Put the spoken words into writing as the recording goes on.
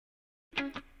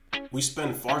We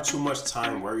spend far too much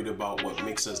time worried about what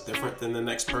makes us different than the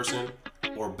next person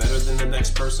or better than the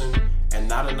next person, and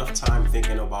not enough time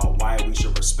thinking about why we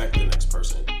should respect the next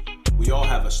person. We all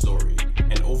have a story,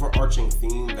 an overarching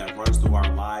theme that runs through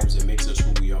our lives and makes us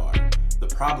who we are. The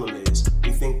problem is,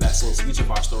 we think that since each of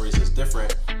our stories is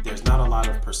different, there's not a lot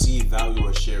of perceived value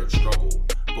and shared struggle.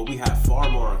 But we have far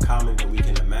more in common than we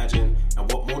can imagine,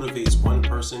 and what motivates one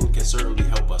person can certainly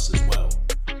help us as well.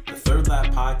 The Third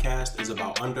Lab podcast is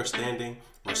about understanding,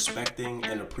 respecting,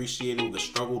 and appreciating the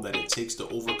struggle that it takes to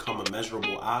overcome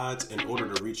immeasurable odds in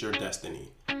order to reach your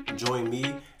destiny. Join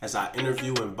me as I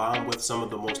interview and bond with some of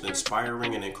the most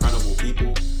inspiring and incredible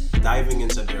people, diving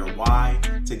into their why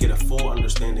to get a full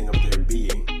understanding of their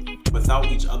being. Without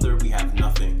each other, we have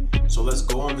nothing. So let's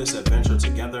go on this adventure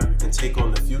together and take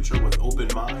on the future with open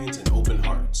minds and open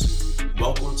hearts.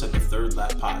 Welcome to the Third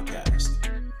Lap Podcast.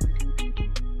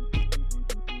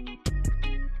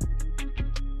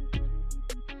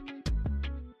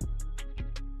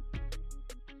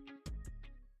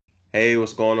 Hey,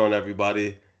 what's going on,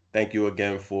 everybody? Thank you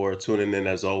again for tuning in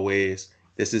as always.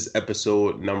 This is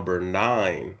episode number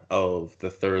 9 of the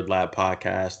Third Lab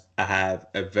Podcast. I have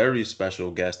a very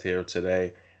special guest here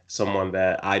today, someone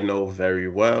that I know very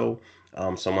well,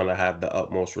 someone I have the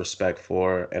utmost respect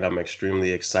for, and I'm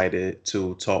extremely excited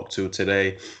to talk to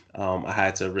today. I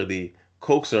had to really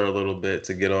coax her a little bit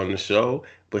to get on the show,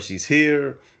 but she's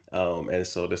here, and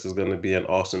so this is going to be an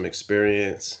awesome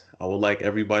experience. I would like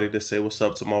everybody to say what's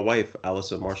up to my wife,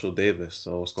 Alison Marshall Davis.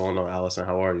 So what's going on, Alison?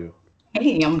 How are you?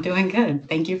 Hey, I'm doing good.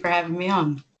 Thank you for having me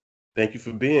on. Thank you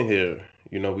for being here.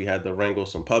 You know, we had to wrangle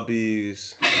some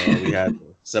puppies. We had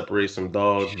to separate some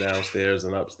dogs downstairs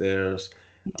and upstairs.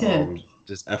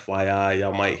 Just FYI,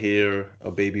 y'all might hear a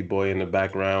baby boy in the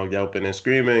background yelping and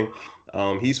screaming.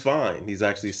 He's fine. He's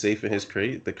actually safe in his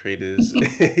crate. The crate is,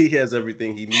 he has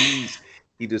everything he needs.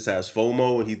 He just has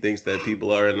FOMO and he thinks that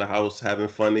people are in the house having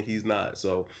fun and he's not.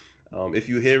 So if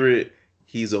you hear it,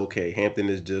 he's okay. Hampton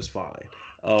is just fine.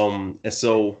 And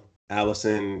so,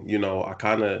 Alison, you know, I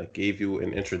kind of gave you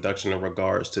an introduction in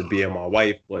regards to being my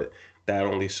wife, but that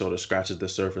only sort of scratches the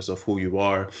surface of who you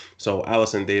are. So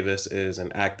Alison Davis is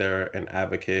an actor, an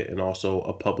advocate, and also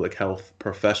a public health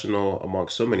professional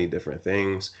amongst so many different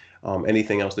things.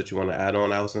 Anything else that you want to add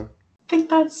on, Alison? I think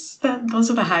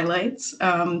those are the highlights.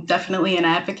 Definitely an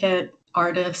advocate,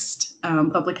 artist,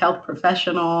 public health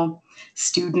professional,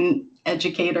 student,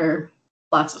 educator,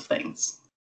 lots of things.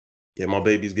 Yeah, my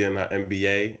baby's getting her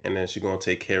MBA, and then she's going to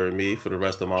take care of me for the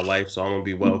rest of my life, so I'm going to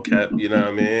be well kept, you know what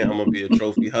I mean? I'm going to be a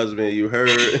trophy husband, you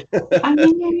heard? I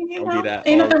mean, you know,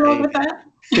 ain't nothing wrong with that.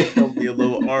 I'll be a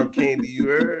little arm candy, you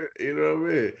heard? You know what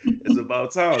I mean? It's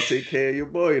about time. Take care of your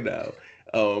boy now.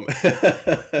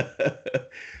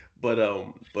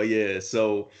 But yeah,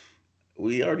 so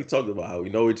we already talked about how we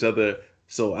know each other.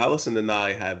 So Alison and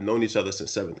I have known each other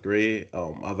since 7th grade.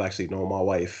 I've actually known my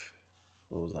wife,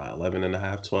 what was I, 11 and a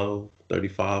half, 12,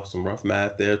 35, some rough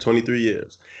math there, 23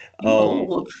 years.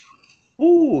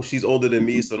 She's older than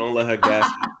me, so don't let her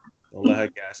gas it. Don't let her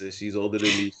gas it. She's older than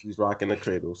me. She's rocking the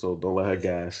cradle, so don't let her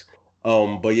gas.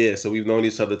 But yeah, so we've known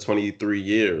each other 23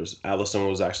 years. Alison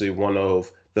was actually one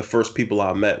of the first people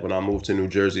I met when I moved to New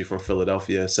Jersey from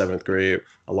Philadelphia in 7th grade,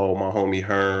 along with my homie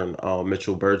Hearn,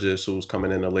 Mitchell Burgess, who's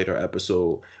coming in a later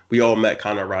episode. We all met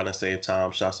kind of around the same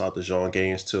time. Shouts out to Jean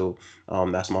Gaines too.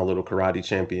 That's my little karate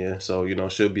champion. So, you know,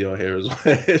 she'll be on here as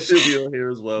well. She'll be on here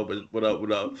as well. But what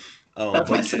up? That's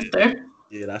my sister.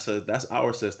 Yeah, that's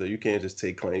our sister. You can't just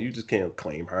take claim. You just can't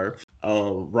claim her.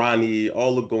 Ronnie,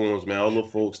 all the goons, man, all the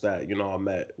folks that, you know, I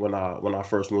met when I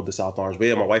first moved to South Orange. But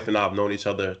yeah, my wife and I have known each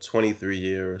other 23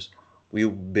 years.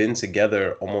 We've been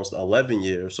together almost 11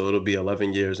 years. So it'll be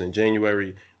 11 years in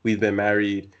January. We've been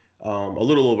married a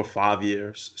little over 5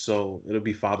 years. So it'll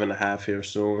be 5.5 here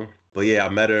soon. But yeah, I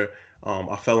met her.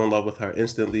 I fell in love with her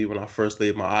instantly when I first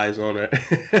laid my eyes on her.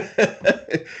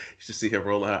 You should see her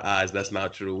rolling her eyes. That's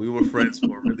not true. We were friends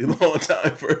for a really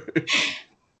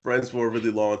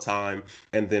long time.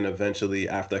 And then eventually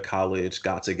after college,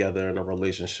 got together in a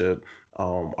relationship.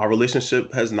 Our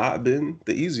relationship has not been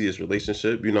the easiest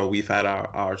relationship. You know, we've had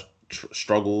our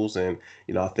struggles, and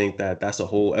you know, I think that's a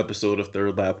whole episode of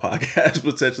Third Lab Podcast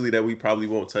potentially that we probably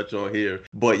won't touch on here.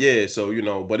 But yeah, so you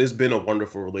know, but it's been a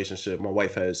wonderful relationship. My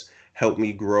wife has helped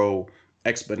me grow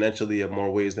exponentially in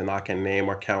more ways than I can name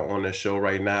or count on this show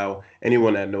right now.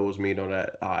 Anyone that knows me know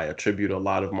that I attribute a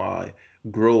lot of my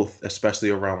growth,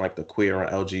 especially around like the queer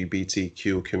and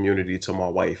LGBTQ community, to my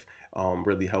wife,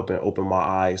 really helping open my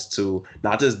eyes to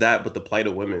not just that, but the plight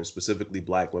of women, specifically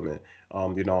Black women.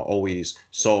 Always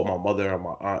saw what my mother and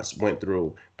my aunts went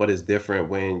through, but it's different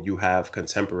when you have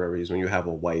contemporaries, when you have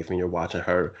a wife and you're watching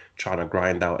her trying to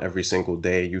grind out every single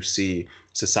day. You see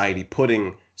society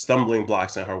putting stumbling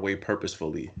blocks in her way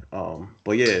purposefully.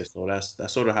 But yeah, so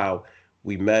that's sort of how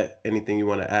we met. Anything you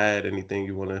want to add? Anything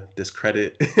you want to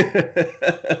discredit?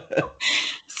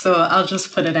 So I'll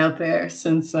just put it out there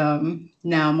since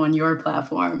now I'm on your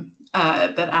platform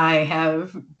that I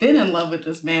have been in love with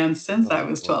this man since I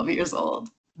was 12 years old.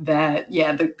 That,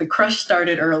 yeah, the crush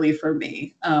started early for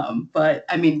me. But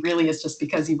I mean, really, it's just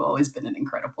because you've always been an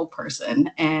incredible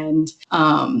person. And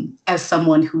as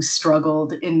someone who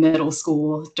struggled in middle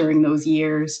school during those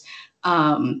years,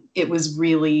 it was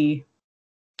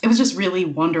just really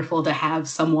wonderful to have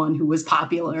someone who was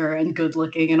popular and good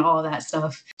looking and all that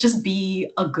stuff just be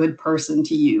a good person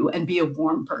to you and be a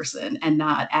warm person and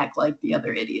not act like the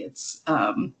other idiots.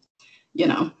 So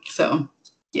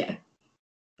yeah.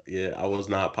 Yeah, I was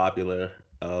not popular.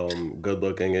 Good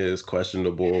looking is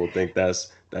questionable. I think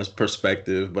that's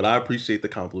perspective, but I appreciate the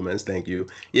compliments. Thank you.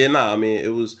 Yeah, nah, I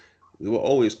mean we were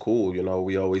always cool,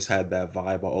 we always had that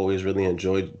vibe. I always really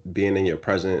enjoyed being in your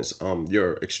presence.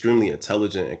 You're extremely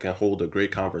intelligent and can hold a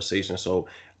great conversation. So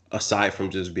aside from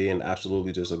just being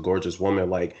absolutely just a gorgeous woman,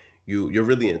 like you're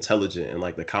really intelligent, and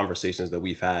like the conversations that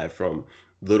we've had from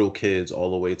little kids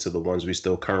all the way to the ones we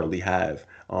still currently have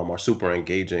are super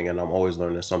engaging, and I'm always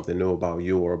learning something new about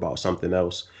you or about something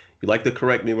else. You like to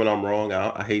correct me when I'm wrong.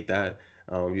 I hate that.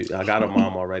 I got a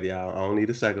mom already. I don't need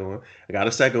a second one. I got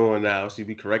a second one now. She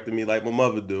be correcting me like my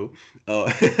mother do.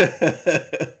 Uh,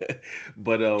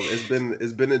 but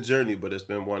it's been a journey, but it's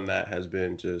been one that has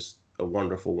been just a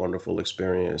wonderful, wonderful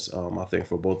experience. I think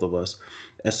for both of us.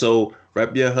 And so,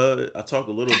 Rep Your Hood, I talked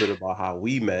a little bit about how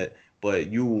we met,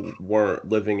 but you weren't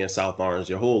living in South Orange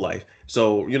your whole life.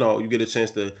 So, you get a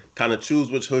chance to kind of choose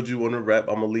which hood you want to rep.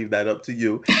 I'm gonna leave that up to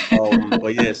you.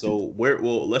 But yeah, so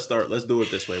let's do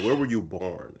it this way. Where were you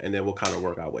born? And then we'll kind of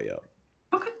work our way up.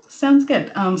 Okay, sounds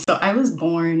good. So I was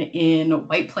born in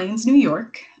White Plains, New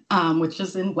York, which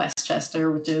is in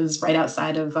Westchester, which is right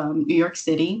outside of New York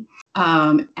City,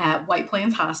 at White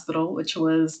Plains Hospital, which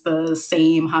was the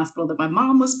same hospital that my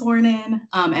mom was born in,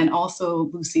 and also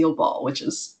Lucille Ball, which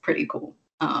is pretty cool.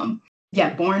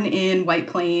 Yeah, born in White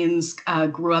Plains,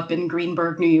 grew up in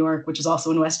Greenburgh, New York, which is also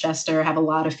in Westchester. Have a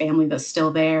lot of family that's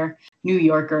still there, New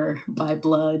Yorker by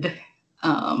blood.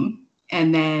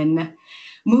 And then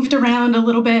moved around a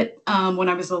little bit when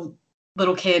I was a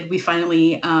little kid. We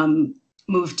finally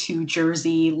moved to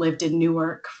Jersey, lived in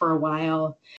Newark for a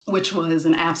while, which was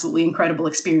an absolutely incredible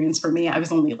experience for me. I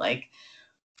was only like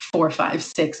 4, 5,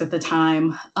 6 at the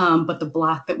time, but the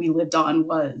block that we lived on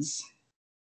was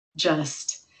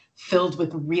just filled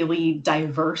with really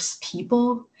diverse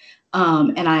people.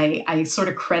 And I sort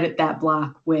of credit that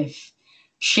block with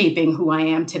shaping who I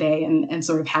am today and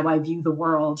sort of how I view the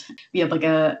world. We had like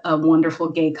a wonderful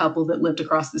gay couple that lived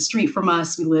across the street from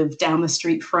us. We lived down the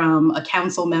street from a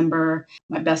council member,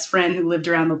 my best friend who lived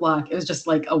around the block. It was just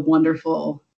like a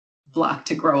wonderful block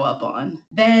to grow up on.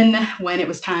 Then when it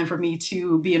was time for me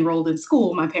to be enrolled in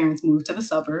school, my parents moved to the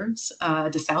suburbs,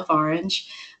 to South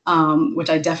Orange,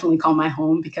 which I definitely call my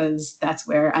home because that's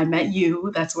where I met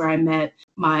you. That's where I met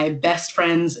my best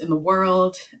friends in the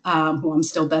world, who I'm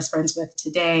still best friends with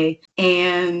today.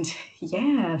 And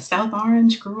yeah, South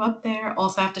Orange, grew up there.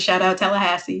 Also have to shout out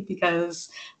Tallahassee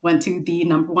because went to the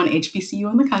 #1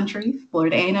 HBCU in the country,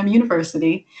 Florida A&M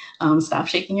University. Stop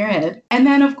shaking your head. And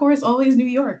then, of course, always New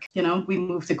York. We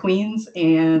moved to Queens,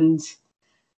 and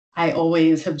I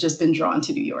always have just been drawn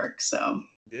to New York. So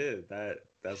Yeah,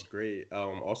 that's great.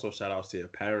 Also, shout outs to your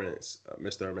parents,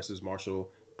 Mr. and Mrs.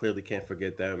 Marshall. Clearly can't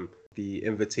forget them. The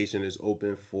invitation is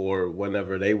open for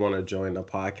whenever they want to join the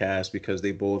podcast because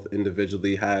they both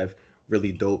individually have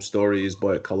really dope stories,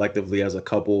 but collectively as a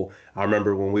couple, I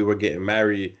remember when we were getting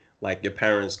married, like your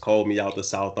parents called me out to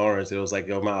South Orange. It was like,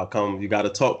 yo, Mal, come, you got to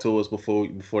talk to us before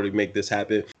they make this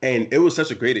happen. And it was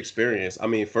such a great experience. I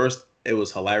mean, first, it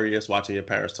was hilarious watching your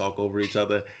parents talk over each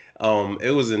other.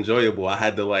 It was enjoyable. I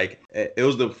had to it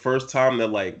was the first time that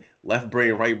like left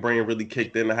brain, right brain really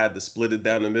kicked in. I had to split it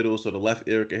down the middle so the left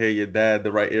ear could hear your dad,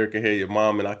 the right ear could hear your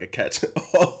mom, and I could catch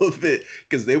all of it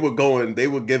because they were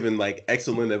giving like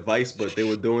excellent advice, but they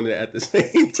were doing it at the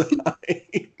same time.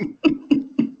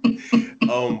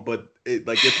 But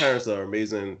like your parents are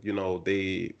amazing.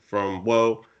 They from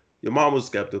well, Your mom was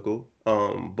skeptical,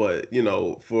 but you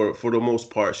know, for the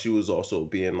most part, she was also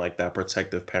being like that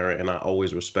protective parent, and I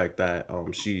always respect that.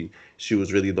 She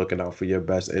was really looking out for your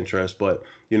best interest. But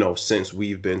you know, since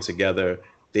we've been together,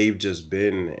 they've just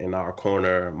been in our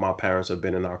corner. My parents have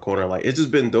been in our corner. Like it's just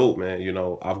been dope, man. You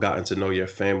know, I've gotten to know your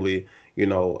family. You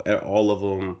know, all of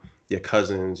them, your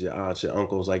cousins, your aunts, your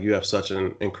uncles. Like you have such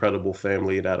an incredible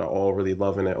family that are all really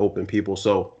loving and open people.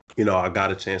 So you know, I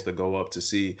got a chance to go up to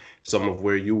see some of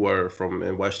where you were from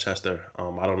in Westchester.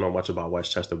 I don't know much about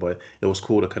Westchester, but it was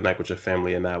cool to connect with your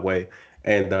family in that way.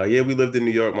 And yeah, we lived in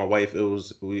New York. My wife, it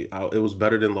was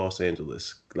better than Los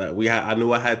Angeles. Like I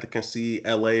knew I had to see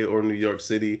LA or New York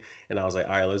City, and I was like,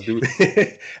 all right, let's do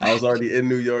it. I was already in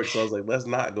New York, so I was like, let's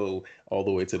not go all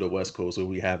the way to the West Coast where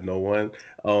we have no one.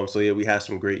 So yeah, we had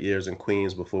some great years in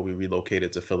Queens before we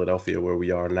relocated to Philadelphia, where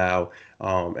we are now.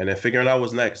 And then figuring out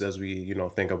what's next as we, you know,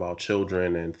 think about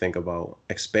children and think about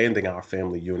expanding our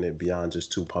family unit beyond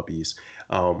just two puppies.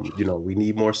 You know, we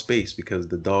need more space because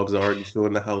the dogs are already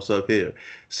filling the house up here. They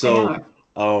So,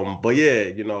 are. but yeah,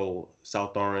 you know,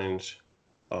 South Orange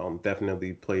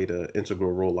definitely played an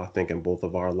integral role, I think, in both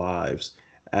of our lives,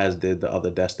 as did the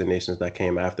other destinations that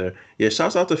came after. Yeah,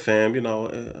 shouts out to fam, you know,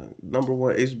 number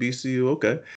one HBCU,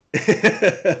 okay.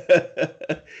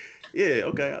 Yeah,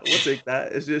 okay, we'll take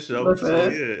that. It's your show. So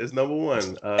Listen. yeah, it's number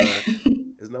one.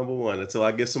 It's number one until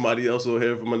I get somebody else over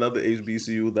here from another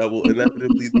HBCU that will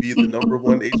inevitably be the number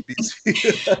one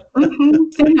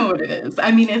HBCU. They know what it is.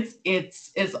 I mean,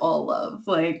 it's all love.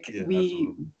 Like Yeah,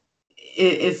 absolutely.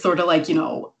 it's sort of like,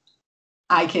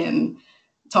 I can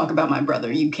talk about my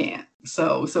brother, you can't.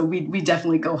 So we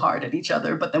definitely go hard at each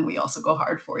other, but then we also go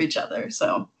hard for each other.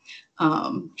 So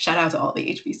shout out to all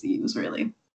the HBCUs,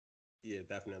 really. Yeah,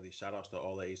 definitely. Shout outs to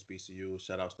all the HBCUs.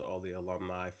 Shout outs to all the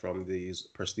alumni from these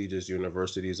prestigious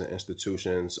universities and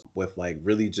institutions with like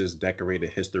really just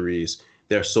decorated histories.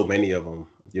 There's so many of them.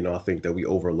 You know, I think that we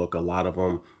overlook a lot of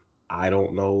them. I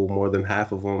don't know more than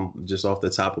half of them just off the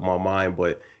top of my mind,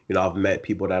 but you know, I've met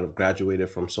people that have graduated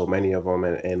from so many of them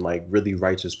and like really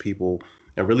righteous people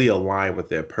and really align with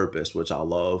their purpose, which I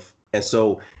love. And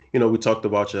so you know, we talked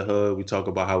about your hood. We talked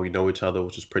about how we know each other,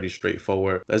 which is pretty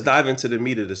straightforward. Let's dive into the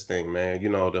meat of this thing, man. You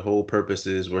know, the whole purpose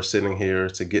is we're sitting here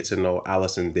to get to know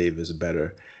Allison Davis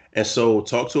better. And so,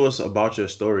 talk to us about your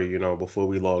story. You know, before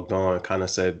we logged on, kind of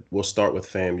said we'll start with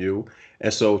FAMU.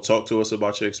 And so, talk to us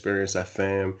about your experience at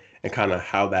FAM and kind of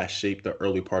how that shaped the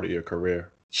early part of your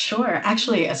career. Sure.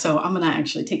 Actually, so I'm going to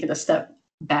actually take it a step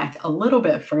back a little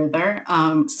bit further.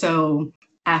 So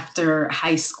after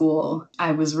high school,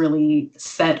 I was really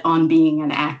set on being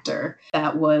an actor.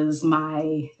 That was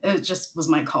it just was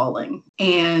my calling.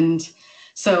 And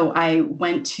so I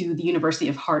went to the University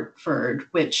of Hartford,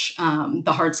 which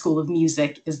the Hart School of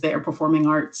Music is their performing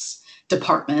arts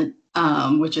department,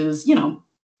 which is,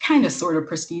 kind of sort of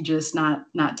prestigious, not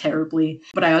terribly.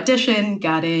 But I auditioned,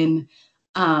 got in,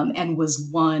 and was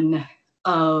one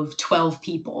of 12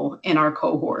 people in our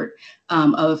cohort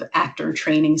of actor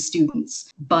training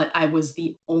students. But I was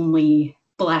the only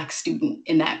Black student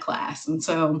in that class. And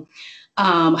so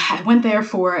I went there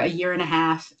for a year and a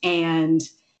half and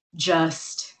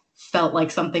just felt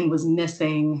like something was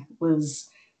missing, was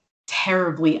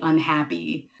terribly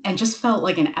unhappy, and just felt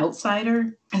like an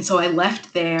outsider. And so I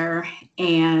left there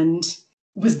and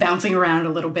was bouncing around a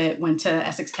little bit, went to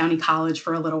Essex County College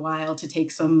for a little while to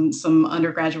take some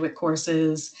undergraduate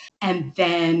courses. And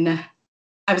then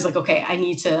I was like, okay, I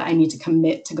need to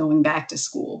commit to going back to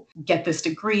school, get this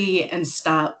degree and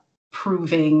stop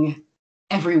proving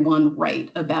everyone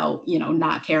right about,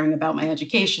 not caring about my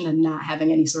education and not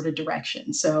having any sort of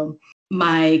direction. So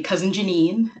my cousin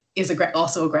Janine is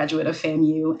also a graduate of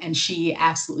FAMU, and she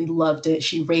absolutely loved it.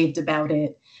 She raved about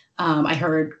it. I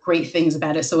heard great things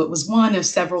about it. So it was one of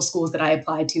several schools that I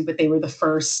applied to, but they were the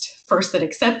first that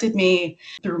accepted me,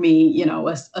 threw me, a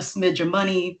smidge of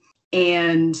money.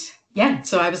 And yeah,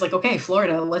 so I was like, okay,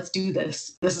 Florida, let's do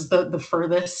this. This is the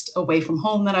furthest away from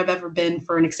home that I've ever been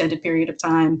for an extended period of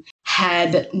time.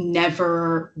 Had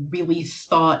never really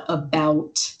thought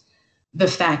about the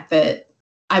fact that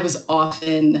I was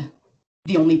often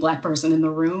the only Black person in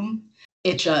the room.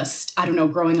 It just, I don't know,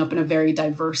 growing up in a very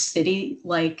diverse city,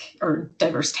 or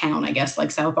diverse town, I guess,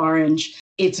 like South Orange,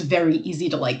 it's very easy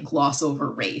to like gloss over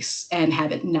race and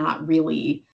have it not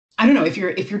really, I don't know, if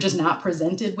you're just not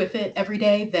presented with it every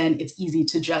day, then it's easy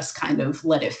to just kind of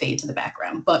let it fade to the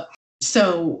background. But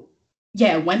so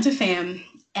yeah, went to FAM.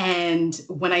 And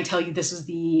when I tell you this was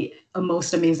the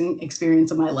most amazing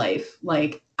experience of my life,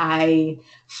 like I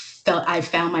felt I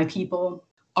found my people,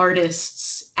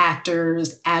 artists,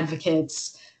 actors,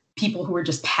 advocates, people who were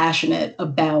just passionate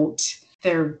about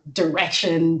their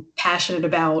direction, passionate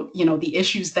about, you know, the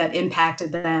issues that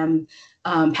impacted them,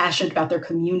 passionate about their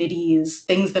communities,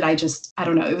 things that I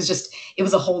don't know, it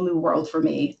was a whole new world for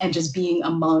me. And just being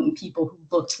among people who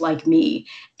looked like me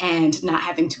and not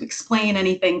having to explain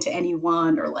anything to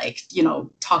anyone or like, you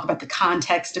know, talk about the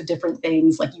context of different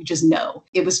things, like you just know.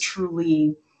 It was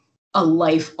truly a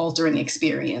life altering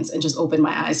experience and just opened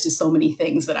my eyes to so many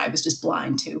things that I was just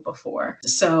blind to before.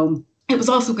 So it was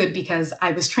also good because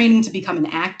I was training to become an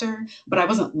actor, but I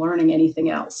wasn't learning anything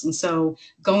else. And so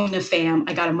going to FAM,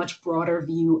 I got a much broader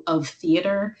view of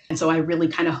theater. And so I really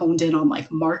kind of honed in on like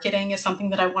marketing as something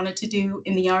that I wanted to do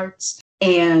in the arts.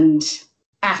 And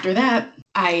after that,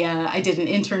 I did an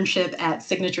internship at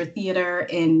Signature Theater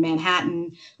in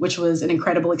Manhattan, which was an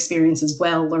incredible experience as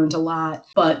well, learned a lot.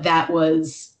 But that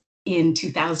was in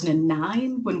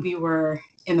 2009 when we were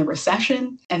in the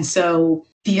recession. And so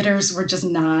theaters were just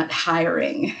not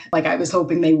hiring like I was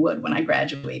hoping they would when I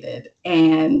graduated.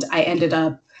 And I ended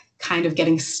up kind of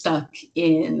getting stuck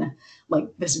in like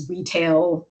this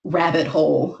retail rabbit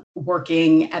hole,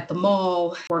 working at the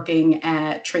mall, working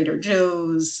at Trader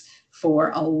Joe's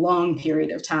for a long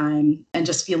period of time and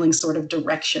just feeling sort of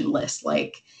directionless,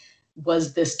 like,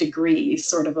 was this degree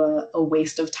sort of a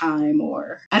waste of time,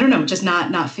 or I don't know, just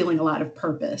not feeling a lot of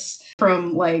purpose.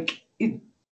 From like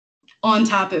on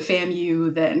top at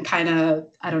FAMU, then kind of,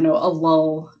 I don't know, a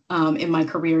lull in my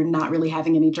career, not really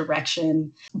having any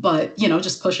direction, but, you know,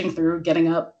 just pushing through, getting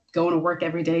up, going to work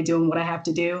every day, doing what I have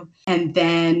to do. And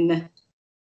then,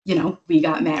 you know, we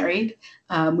got married,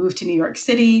 moved to New York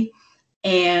City.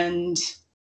 And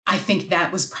I think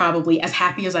that was probably, as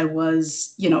happy as I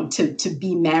was, you know, to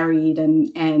be married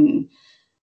and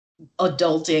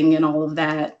adulting and all of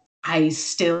that, I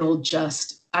was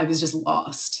just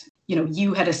lost. You know,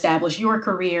 you had established your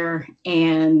career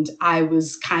and I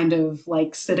was kind of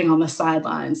like sitting on the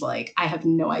sidelines, like, I have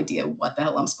no idea what the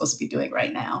hell I'm supposed to be doing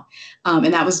right now.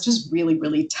 And that was just really,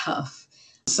 really tough.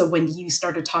 So when you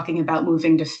started talking about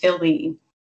moving to Philly,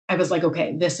 I was like,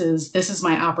 okay, this is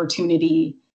my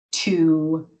opportunity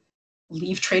to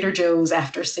leave Trader Joe's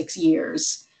after 6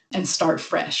 years and start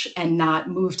fresh and not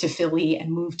move to Philly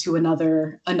and move to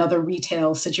another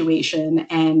retail situation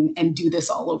and do this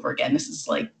all over again. This is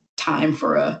like time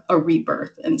for a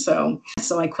rebirth. And so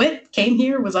I quit, came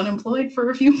here, was unemployed for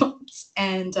a few months,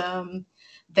 and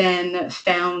then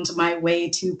found my way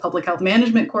to Public Health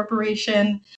Management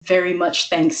Corporation, very much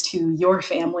thanks to your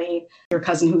family, your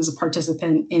cousin who was a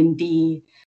participant in the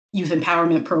youth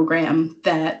empowerment program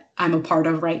that I'm a part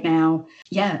of right now.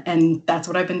 Yeah, and that's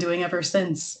what I've been doing ever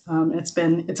since. It's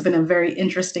been a very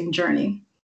interesting journey.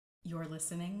 You're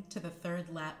listening to the Third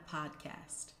Lap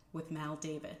Podcast with Mal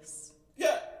Davis.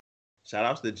 Yeah. Shout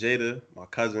outs to Jada, my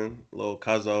cousin, little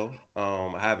cuzzo.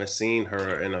 I haven't seen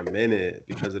her in a minute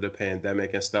because of the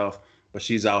pandemic and stuff, but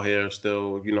she's out here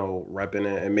still, you know, repping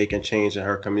it and making change in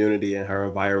her community and her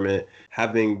environment,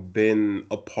 having been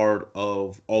a part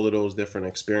of all of those different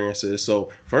experiences. So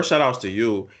first shout outs to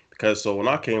you, because so when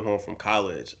I came home from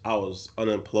college, I was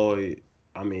unemployed,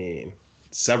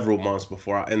 several months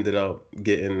before I ended up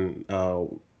getting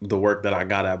the work that I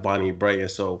got at Bonnie Bray.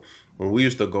 And so when we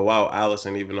used to go out,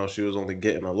 Alison, even though she was only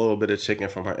getting a little bit of chicken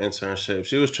from her internship,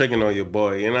 she was tricking on your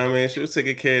boy, you know what I mean? She was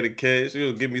taking care of the kids. She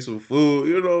was giving me some food,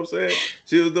 you know what I'm saying?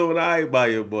 She was doing all right by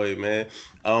your boy, man.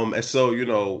 And so, you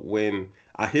know, when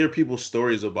I hear people's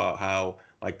stories about how,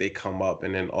 like, they come up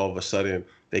and then all of a sudden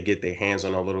they get their hands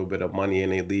on a little bit of money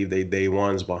and they leave their day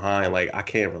ones behind, like, I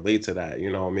can't relate to that.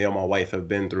 You know, me and my wife have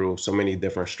been through so many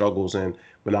different struggles, and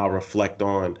when I reflect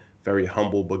on very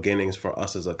humble beginnings for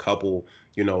us as a couple,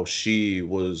 you know, it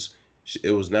was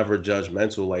never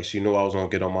judgmental. Like, she knew I was gonna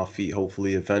get on my feet,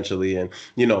 hopefully, eventually. And,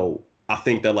 you know, I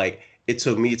think that, like, it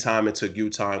took me time, it took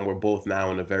you time. We're both now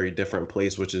in a very different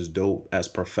place, which is dope as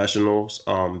professionals.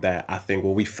 That I think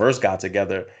when we first got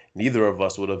together, neither of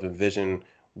us would have envisioned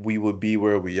we would be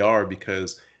where we are,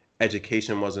 because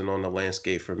education wasn't on the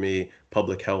landscape for me.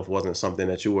 Public health wasn't something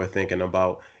that you were thinking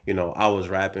about. You know, I was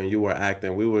rapping, you were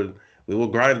acting, we were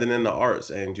grinding in the arts,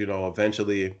 and, you know,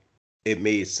 eventually it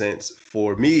made sense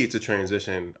for me to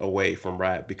transition away from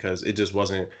rap because it just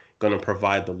wasn't going to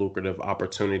provide the lucrative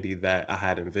opportunity that I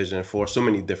had envisioned for so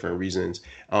many different reasons.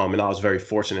 And I was very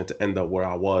fortunate to end up where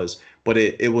I was. But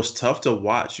it was tough to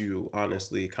watch you,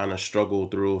 honestly, kind of struggle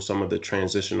through some of the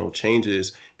transitional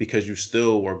changes, because you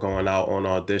still were going out on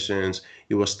auditions.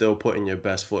 You were still putting your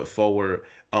best foot forward.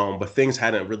 But things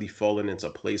hadn't really fallen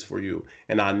into place for you.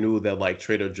 And I knew that, like,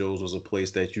 Trader Joe's was a place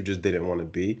that you just didn't want to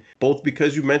be, both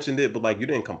because you mentioned it, but, like, you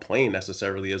didn't complain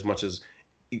necessarily as much as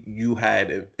you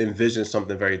had envisioned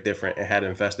something very different and had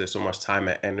invested so much time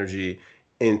and energy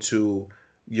into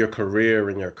your career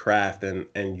and your craft,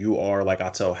 and you are, like I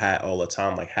tell Hat all the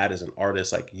time, like Hat is an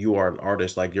artist, like you are an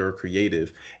artist, like you're a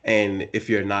creative. And if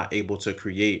you're not able to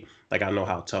create, like I know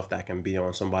how tough that can be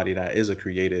on somebody that is a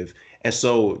creative. And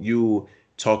so you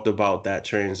talked about that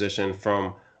transition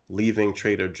from leaving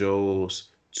Trader Joe's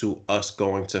to us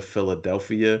going to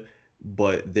Philadelphia,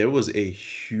 but there was a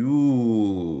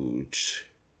huge,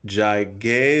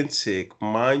 gigantic,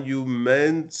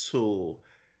 monumental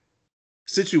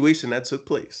situation that took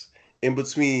place in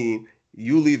between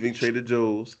you leaving Trader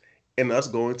Joe's and us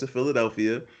going to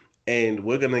Philadelphia. And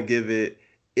we're going to give it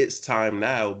its time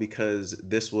now, because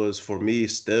this was for me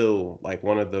still like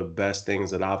one of the best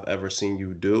things that I've ever seen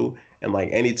you do. And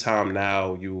like anytime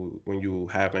now when you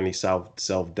have any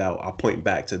self-doubt, I point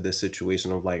back to this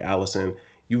situation of like, Alison,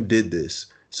 you did this,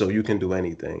 so you can do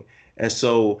anything. And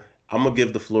so I'm gonna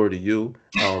give the floor to you,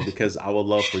 because I would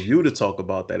love for you to talk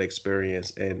about that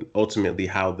experience and ultimately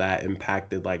how that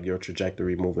impacted like your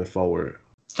trajectory moving forward.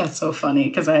 That's so funny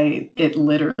because it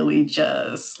literally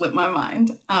just slipped my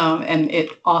mind, and it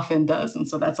often does, and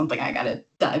so that's something I gotta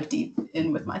dive deep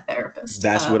in with my therapist.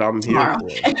 That's what I'm tomorrow.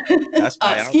 Here for. That's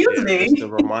why excuse I'm here, me. just to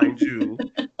remind you.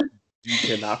 You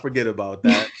cannot forget about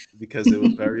that because it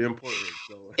was very important.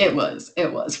 So. It was.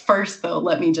 First, though,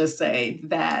 let me just say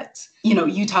that,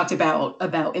 you talked about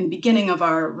in the beginning of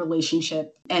our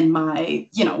relationship and my,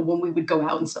 when we would go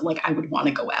out and stuff, like I would want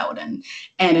to go out and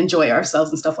enjoy ourselves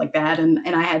and stuff like that. And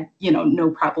I had, no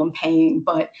problem paying.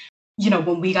 But,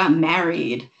 when we got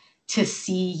married, to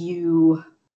see you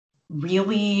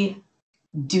really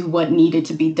do what needed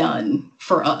to be done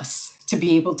for us to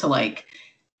be able to like,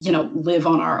 live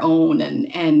on our own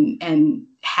and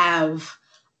have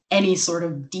any sort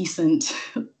of decent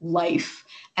life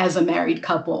as a married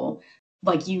couple,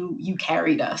 like you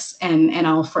carried us, and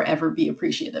I'll forever be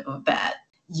appreciative of that.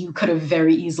 You could have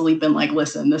very easily been like,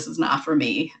 listen, this is not for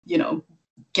me,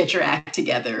 get your act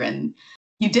together. And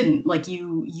you didn't. Like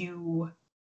you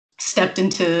stepped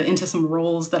into some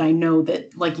roles that I know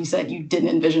that, like you said, you didn't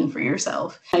envision for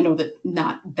yourself. I know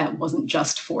that wasn't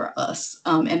just for us,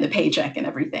 and the paycheck and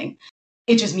everything.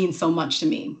 It just means so much to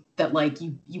me that like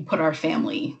you put our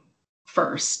family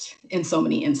first in so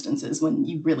many instances when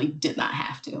you really did not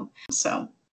have to. So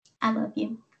I love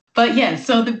you. But yeah,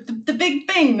 so the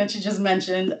big thing that you just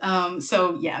mentioned.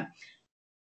 So yeah,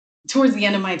 towards the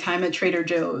end of my time at Trader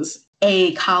Joe's,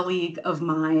 a colleague of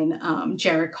mine,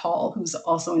 Jarek Hall, who's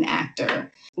also an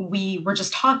actor, we were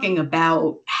just talking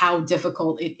about how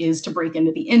difficult it is to break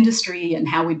into the industry and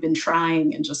how we'd been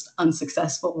trying and just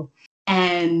unsuccessful.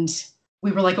 And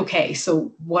we were like, okay,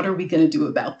 so what are we going to do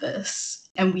about this?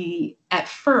 And we at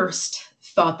first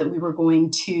thought that we were going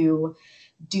to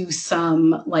do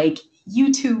some like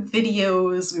YouTube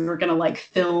videos. We were going to like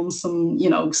film some,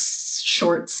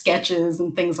 short sketches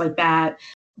and things like that.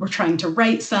 We're trying to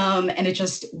write some, and it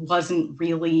just wasn't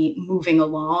really moving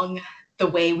along the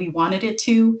way we wanted it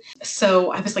to.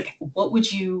 So I was like, what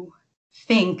would you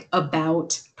think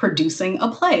about producing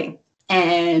a play?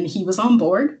 And he was on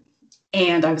board.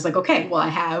 And I was like, okay, well, I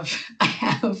have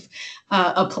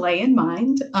a play in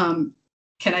mind.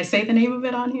 Can I say the name of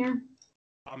it on here?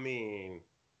 I mean,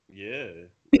 yeah.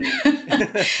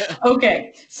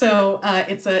 Okay, so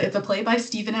it's a play by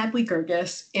Stephen Adly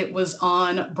Gurgis. It was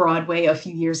on Broadway a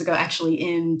few years ago, actually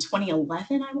in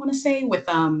 2011, I want to say, with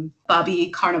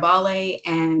Bobby Cannavale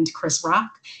and Chris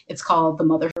Rock. It's called The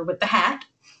Mother with the Hat.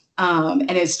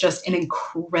 And it's just an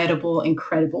incredible,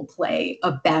 incredible play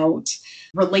about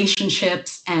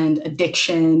relationships and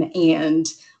addiction and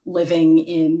living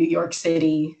in New York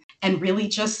City and really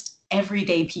just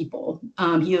everyday people.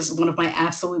 He is one of my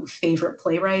absolute favorite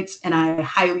playwrights, and I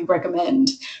highly recommend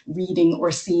reading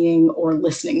or seeing or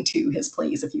listening to his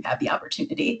plays if you have the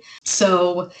opportunity.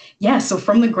 So yeah, so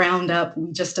from the ground up,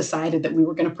 we just decided that we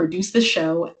were going to produce the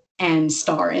show and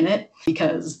star in it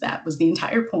because that was the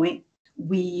entire point.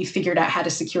 We figured out how to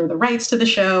secure the rights to the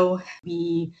show.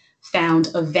 We found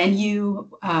a venue,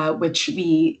 which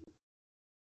we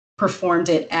performed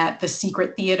it at the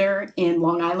Secret Theater in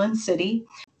Long Island City,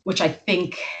 which I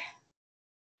think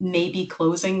may be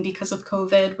closing because of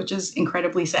COVID, which is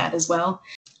incredibly sad as well.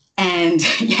 And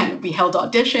yeah, we held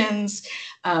auditions,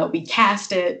 we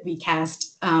cast it. We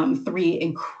cast 3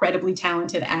 incredibly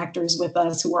talented actors with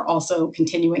us who are also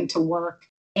continuing to work,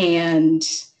 and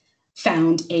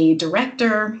found a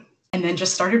director, and then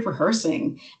just started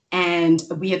rehearsing. And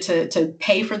we had to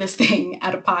pay for this thing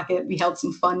out of pocket. We held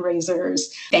some fundraisers.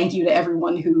 Thank you to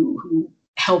everyone who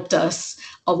helped us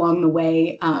along the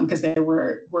way, because there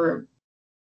were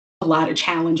a lot of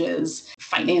challenges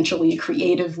financially,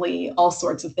 creatively, all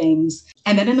sorts of things.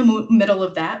 And then in the middle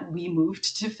of that, we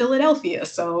moved to Philadelphia.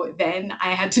 So then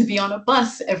I had to be on a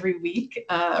bus every week,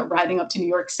 riding up to New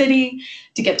York City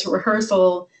to get to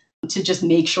rehearsal, to just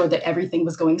make sure that everything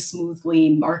was going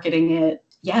smoothly, marketing it.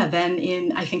 Yeah,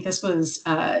 then I think this was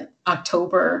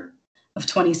October of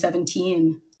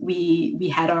 2017,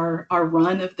 we had our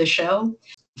run of the show.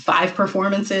 5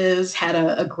 performances, had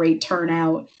a great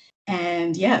turnout.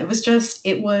 And yeah,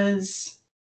 it was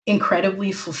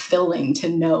incredibly fulfilling to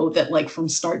know that, like, from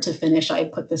start to finish, I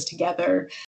put this together.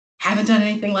 Haven't done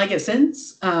anything like it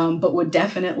since, but would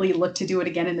definitely look to do it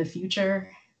again in the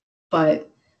future. But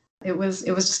it was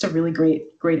just a really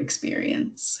great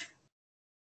experience.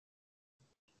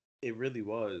 It really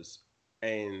was.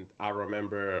 And I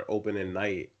remember opening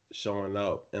night showing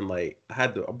up and like I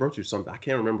brought you something. I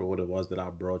can't remember what it was that I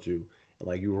brought you. And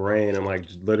like you ran and like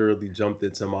literally jumped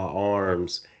into my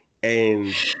arms.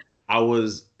 And it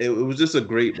was just a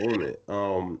great moment.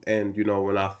 And you know,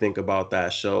 when I think about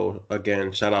that show,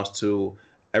 again, shout outs to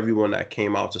everyone that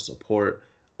came out to support.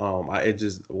 It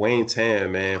just Wayne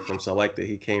Tam, man, from Selected,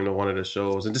 he came to one of the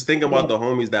shows, and just thinking about the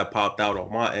homies that popped out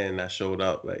on my end that showed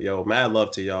up, like, yo, mad love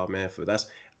to y'all, man.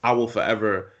 I will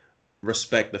forever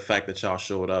respect the fact that y'all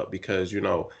showed up because you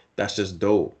know that's just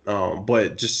dope.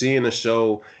 But just seeing the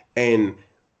show and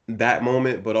that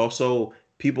moment, but also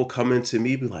people coming to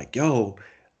me be like, yo,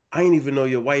 I didn't even know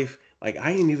your wife. Like,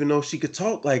 I didn't even know she could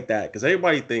talk like that. Because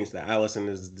everybody thinks that Alison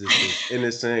is just this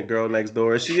innocent girl next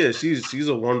door. She is. She's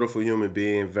a wonderful human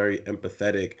being, very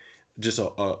empathetic, just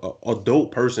a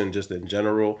dope person just in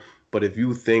general. But if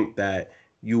you think that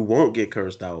you won't get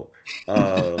cursed out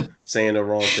saying the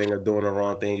wrong thing or doing the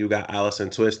wrong thing, you got Alison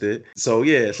twisted. So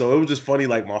yeah, so it was just funny,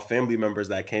 like my family members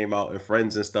that came out and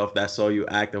friends and stuff that saw you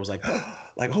act, I was like,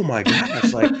 like, oh my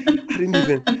gosh, like I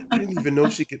didn't even know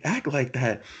she could act like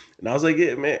that. And I was like,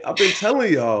 yeah, man, I've been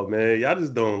telling y'all, man, y'all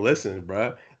just don't listen,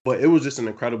 bruh. But it was just an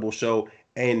incredible show.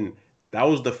 And that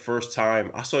was the first time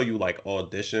I saw you like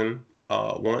audition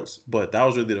once, but that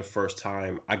was really the first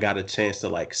time I got a chance to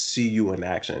like see you in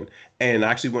action. And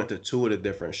I actually went to 2 of the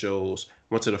different shows.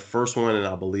 Went to the first one and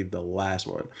I believe the last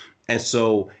one. And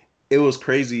so it was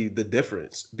crazy the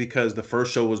difference because the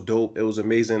first show was dope. It was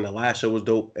amazing. The last show was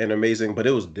dope and amazing, but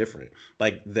it was different.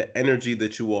 Like the energy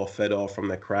that you all fed off from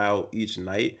the crowd each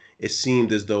night, it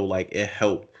seemed as though like it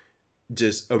helped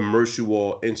just immerse you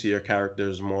all into your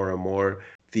characters more and more.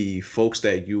 The folks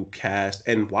that you cast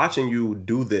and watching you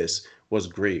do this was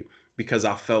great because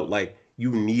I felt like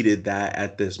you needed that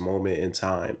at this moment in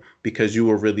time because you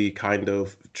were really kind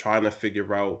of trying to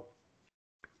figure out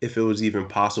if it was even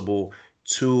possible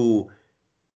to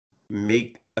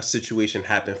make a situation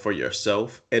happen for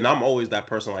yourself. And I'm always that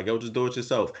person like, yo, just do it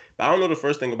yourself. But I don't know the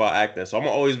first thing about acting. So I'm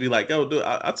gonna always be like, yo,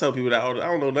 I tell people that I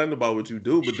don't know nothing about what you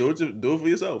do, but do it for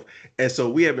yourself. And so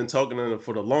we have been talking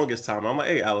for the longest time. I'm like,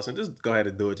 hey, Alison, just go ahead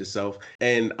and do it yourself.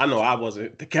 And I know I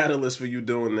wasn't the catalyst for you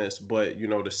doing this, but you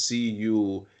know, to see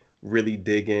you really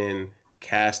dig in,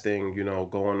 casting, you know,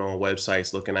 going on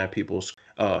websites, looking at people's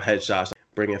headshots,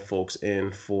 bringing folks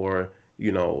in for,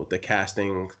 you know, the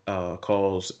casting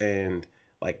calls and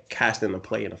like casting the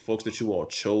play and the folks that you all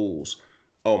chose.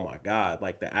 Oh my God,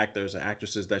 like the actors and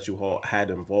actresses that you all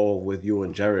had involved with you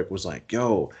and Jarek was like,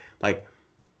 yo, like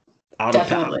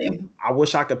Definitely. I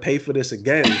wish I could pay for this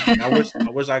again. I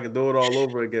wish I could do it all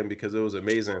over again because it was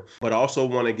amazing. But I also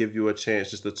want to give you a chance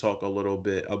just to talk a little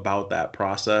bit about that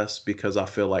process because I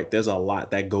feel like there's a lot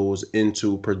that goes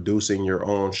into producing your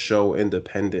own show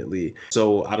independently.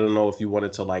 So I don't know if you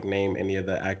wanted to like name any of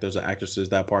the actors or actresses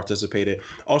that participated.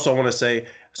 Also, I want to say,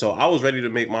 so I was ready to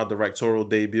make my directorial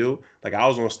debut. Like I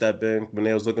was gonna step in when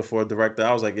they was looking for a director.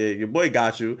 I was like, yeah, your boy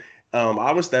got you.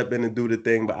 I would step in and do the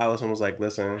thing, but Alison was like,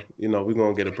 listen, you know, we're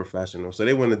going to get a professional. So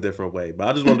they went a different way. But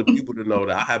I just wanted people to know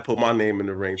that I had put my name in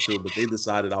the ring too, but they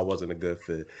decided I wasn't a good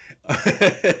fit.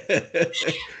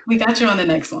 We got you on the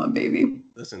next one, baby.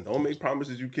 Listen, don't make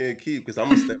promises you can't keep because I'm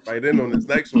going to step right in on this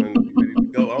next one. Ready to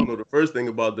go. I don't know the first thing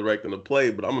about directing a play,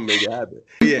 but I'm going to make it happen.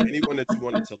 Yeah, anyone that you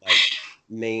wanted to like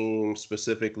name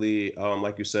specifically,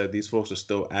 like you said, these folks are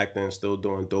still acting, still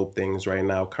doing dope things right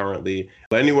now currently.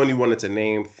 But anyone you wanted to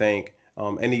name, thank,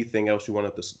 anything else you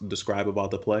wanted to describe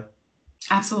about the play?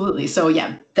 Absolutely. So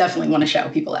yeah, definitely want to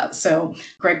shout people out. So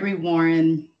Gregory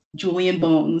Warren, Julian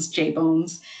Bones, J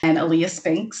Bones, and Aaliyah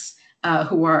Spinks,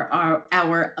 who are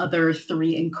our other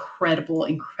 3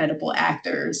 incredible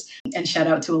actors. And shout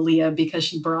out to Aaliyah because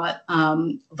she brought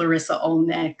Larissa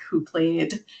Olnick, who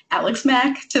played Alex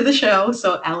Mack, to the show.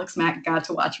 So Alex Mack got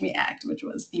to watch me act, which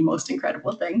was the most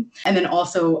incredible thing. And then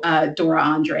also Dora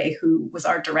Andre, who was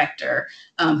our director,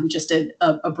 who just did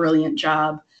a brilliant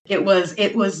job. It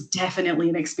was definitely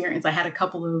an experience. I had a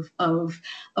couple of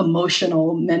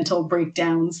emotional, mental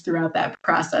breakdowns throughout that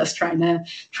process, trying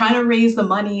to raise the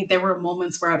money. There were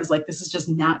moments where I was like, this is just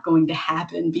not going to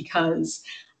happen because,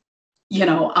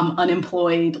 I'm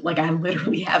unemployed. Like, I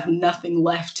literally have nothing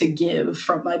left to give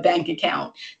from my bank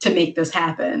account to make this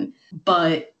happen.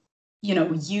 But,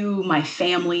 you, my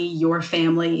family, your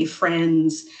family,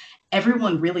 friends,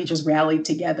 everyone really just rallied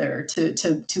together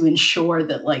to ensure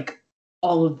that, like,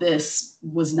 all of this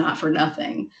was not for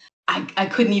nothing. I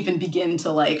couldn't even begin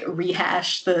to like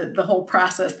rehash the whole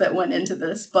process that went into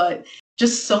this, but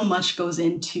just so much goes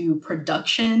into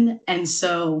production. And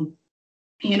so,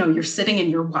 you're sitting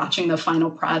and you're watching the final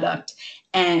product,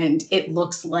 and it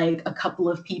looks like a couple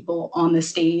of people on the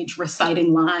stage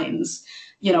reciting lines,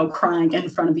 crying in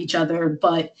front of each other,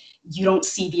 but you don't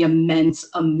see the immense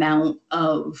amount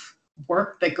of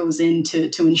work that goes into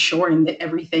ensuring that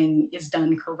everything is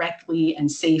done correctly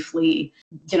and safely.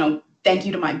 Thank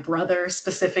you to my brother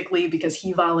specifically, because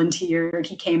he volunteered.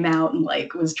 He came out and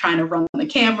like was trying to run the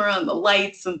camera and the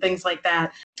lights and things like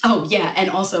that. Oh yeah,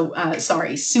 and also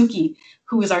Suki,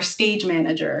 who is our stage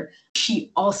manager,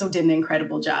 she also did an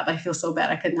incredible job. I feel so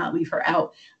bad I could not leave her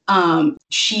out.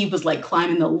 She was like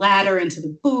climbing the ladder into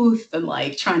the booth and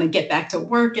like trying to get back to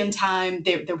work in time.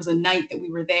 There was a night that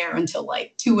we were there until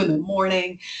like 2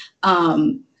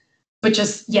 a.m. But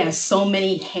just, yeah, so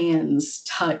many hands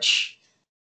touch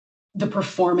the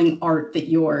performing art that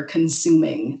you're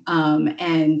consuming.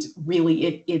 And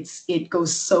really it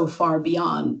goes so far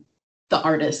beyond the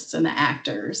artists and the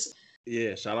actors.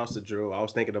 Yeah, shout outs to Drew. I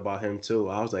was thinking about him too.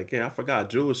 I was like, yeah, I forgot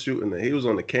Drew was shooting. He was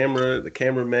on the camera, the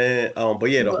cameraman.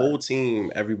 But yeah, the whole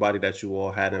team, everybody that you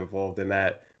all had involved in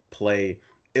that play,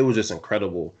 it was just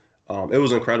incredible. It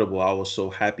was incredible. I was so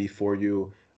happy for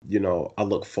you. I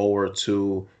look forward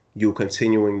to you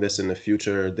continuing this in the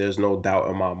future. There's no doubt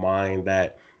in my mind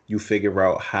that you figure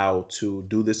out how to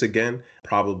do this again,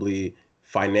 probably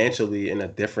financially in a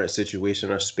different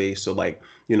situation or space. So like,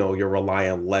 you're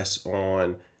relying less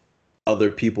on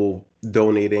other people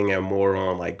donating and more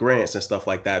on like grants and stuff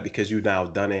like that, because you've now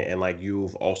done it, and like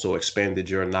you've also expanded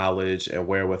your knowledge and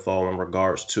wherewithal in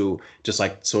regards to just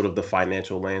like sort of the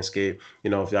financial landscape.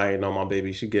 If y'all ain't know, my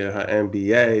baby, she get her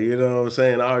MBA, you know what I'm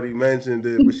saying? I already mentioned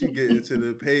it, but she get into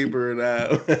the paper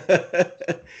now.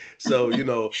 So,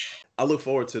 I look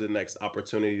forward to the next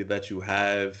opportunity that you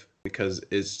have, because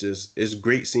it's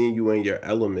great seeing you in your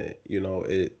element.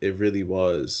 It really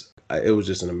was. It was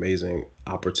just an amazing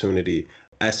opportunity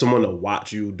as someone to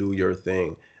watch you do your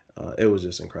thing. It was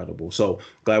just incredible. So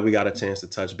glad we got a chance to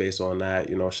touch base on that.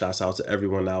 Shouts out to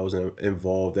everyone that was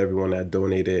involved, everyone that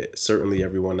donated, certainly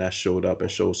everyone that showed up and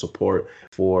showed support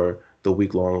for the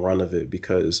week-long run of it.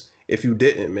 Because if you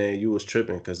didn't, man, you was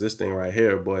tripping, because this thing right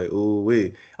here, boy, ooh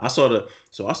wee. I saw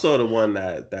the one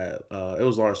that it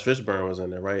was Lawrence Fishburne was in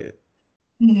there, right?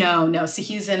 No. So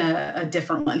he's in a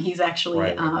different one. He's actually,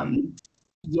 right.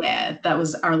 Yeah, that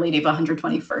was Our Lady of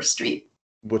 121st Street.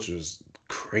 Which was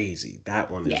crazy. That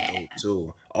one is dope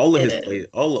too. All of his plays,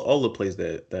 all the plays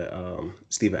that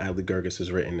Stephen Adly Gerges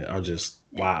has written are just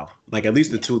wow. Like at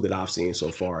least the two that I've seen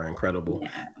so far are incredible.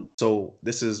 Yeah. So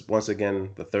this is once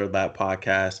again the Third Lap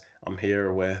podcast. I'm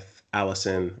here with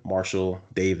Alison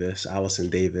Davis,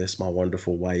 my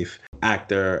wonderful wife,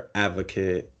 actor,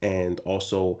 advocate, and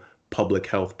also public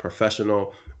health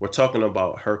professional. We're talking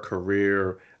about her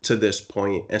career to this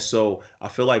point. And so I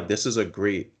feel like this is a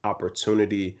great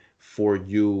opportunity for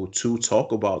you to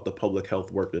talk about the public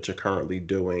health work that you're currently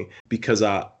doing, because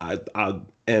I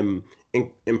am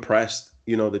impressed,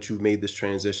 that you've made this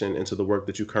transition into the work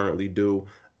that you currently do.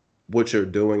 What you're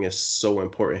doing is so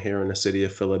important here in the city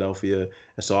of Philadelphia.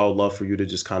 And so I would love for you to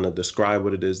just kind of describe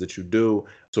what it is that you do,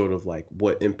 sort of like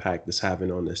what impact it's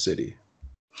having on the city.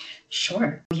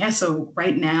 Sure. Yeah. So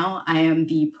right now I am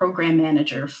the program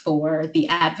manager for the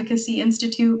Advocacy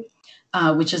Institute,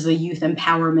 which is a youth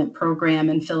empowerment program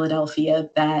in Philadelphia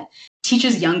that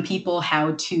teaches young people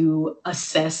how to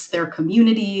assess their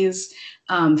communities,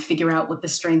 figure out what the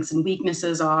strengths and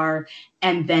weaknesses are,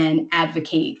 and then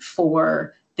advocate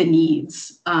for the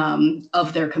needs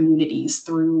of their communities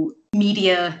through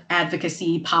media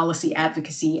advocacy, policy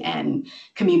advocacy, and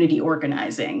community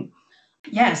organizing.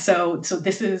 Yeah, so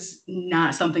this is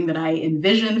not something that I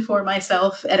envisioned for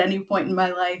myself at any point in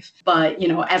my life. But,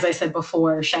 as I said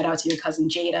before, shout out to your cousin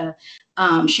Jada.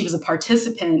 She was a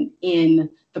participant in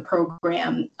the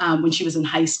program when she was in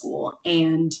high school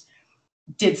and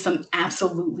did some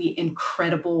absolutely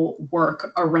incredible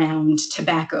work around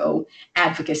tobacco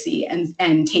advocacy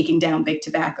and taking down big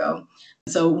tobacco.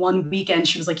 So one weekend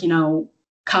she was like,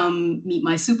 come meet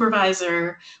my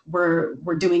supervisor. We're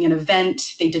doing an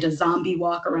event. They did a zombie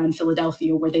walk around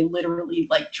Philadelphia where they literally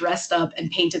like dressed up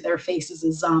and painted their faces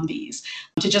as zombies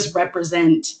to just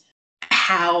represent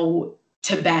how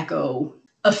tobacco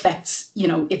affects,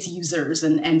 its users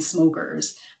and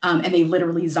smokers. And they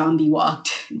literally zombie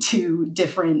walked to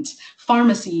different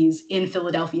pharmacies in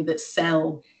Philadelphia that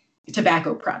sell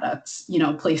tobacco products,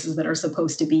 places that are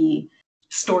supposed to be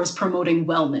stores promoting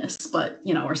wellness, but,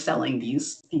 are selling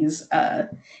these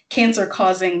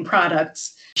cancer-causing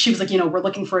products. She was like, we're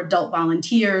looking for adult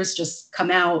volunteers, just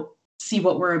come out, see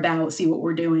what we're about, see what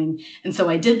we're doing. And so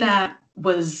I did that,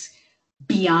 was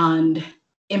beyond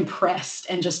impressed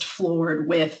and just floored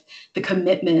with the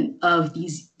commitment of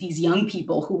these young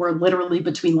people who were literally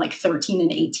between like 13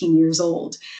 and 18 years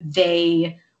old.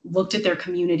 They looked at their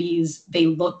communities. They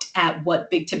looked at what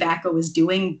big tobacco is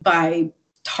doing by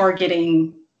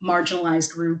targeting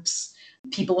marginalized groups,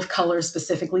 people of color,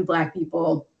 specifically Black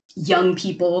people, young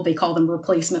people. They call them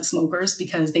replacement smokers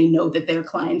because they know that their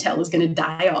clientele is going to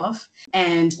die off.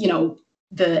 And,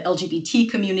 the LGBT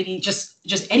community, just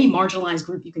any marginalized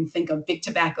group you can think of, big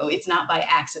tobacco, it's not by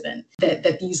accident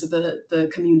that these are the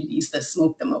communities that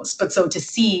smoke the most. But so to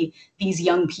see these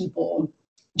young people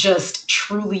just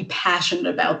truly passionate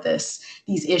about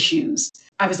these issues,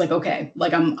 I was like, okay,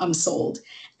 like I'm sold.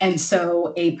 And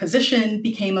so a position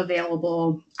became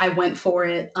available. I went for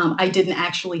it. I didn't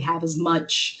actually have as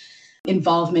much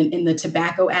involvement in the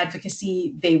tobacco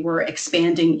advocacy. They were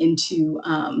expanding into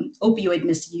opioid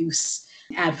misuse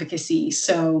advocacy.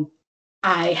 So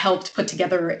I helped put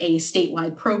together a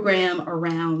statewide program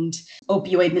around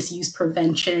opioid misuse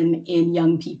prevention in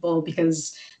young people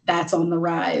because that's on the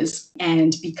rise.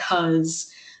 And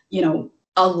because,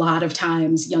 a lot of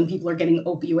times young people are getting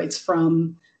opioids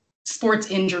from sports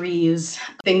injuries,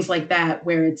 things like that,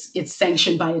 where it's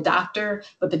sanctioned by a doctor,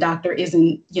 but the doctor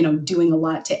isn't, doing a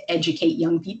lot to educate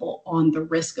young people on the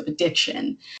risk of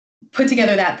addiction. Put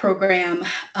together that program.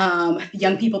 The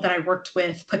young people that I worked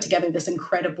with put together this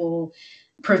incredible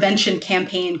prevention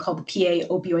campaign called the PA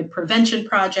Opioid Prevention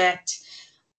Project,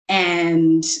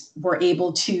 and were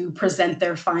able to present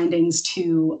their findings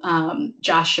to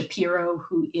Josh Shapiro,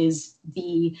 who is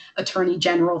the Attorney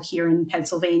General here in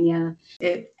Pennsylvania.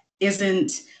 It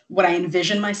isn't what I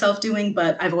envision myself doing,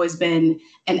 but I've always been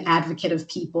an advocate of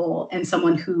people and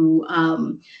someone who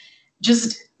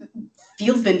just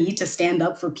feels the need to stand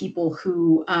up for people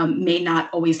who may not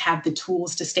always have the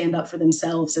tools to stand up for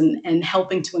themselves, and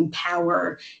helping to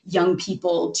empower young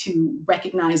people to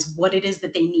recognize what it is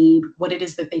that they need, what it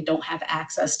is that they don't have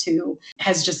access to,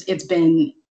 it's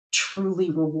been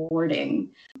truly rewarding.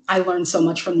 I learn so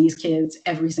much from these kids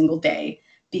every single day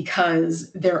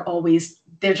because they're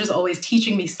just always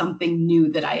teaching me something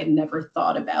new that I had never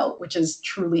thought about, which is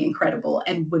truly incredible.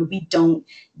 And when we don't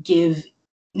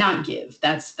not give,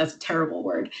 that's a terrible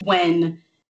word. When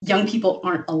young people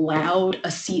aren't allowed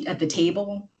a seat at the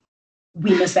table,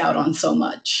 we miss out on so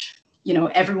much.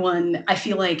 I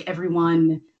feel like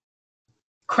everyone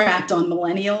crapped on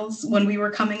millennials when we were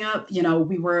coming up.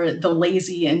 We were the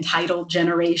lazy, entitled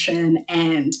generation,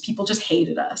 and people just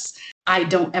hated us. I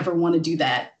don't ever want to do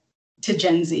that to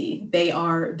Gen Z.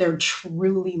 They're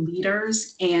truly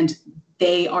leaders, and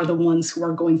they are the ones who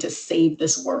are going to save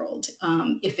this world,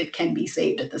 if it can be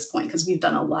saved at this point, because we've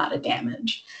done a lot of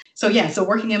damage. So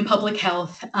working in public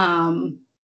health,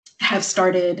 have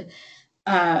started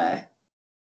my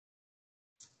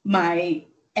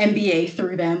MBA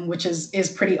through them, which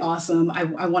is pretty awesome.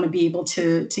 I want to be able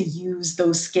to use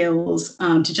those skills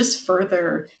to just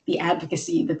further the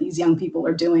advocacy that these young people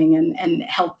are doing, and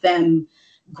help them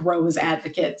grow as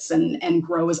advocates and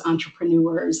grow as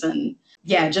entrepreneurs, and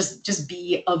just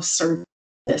be of service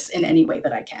in any way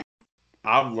that I can.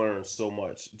 I've learned so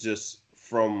much just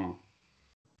from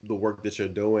the work that you're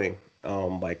doing,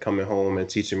 like coming home and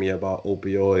teaching me about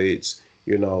opioids.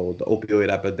 The opioid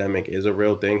epidemic is a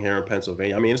real thing here in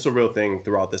Pennsylvania. I mean, it's a real thing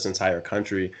throughout this entire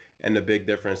country. And the big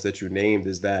difference that you named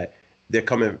is that they're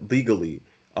coming legally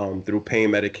through pain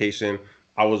medication.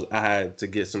 I had to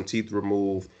get some teeth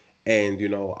removed, and,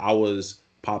 I was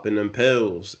popping them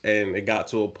pills, and it got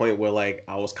to a point where like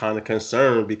I was kind of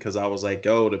concerned because I was like,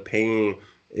 yo, the pain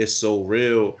is so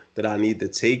real that I need to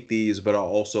take these. But I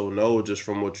also know, just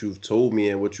from what you've told me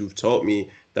and what you've taught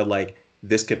me, that like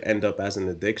this could end up as an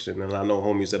addiction. And I know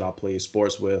homies that I played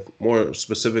sports with, more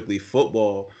specifically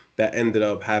football, that ended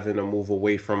up having to move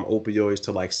away from opioids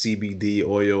to like CBD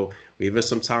oil, or even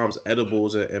sometimes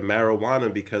edibles and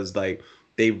marijuana, because like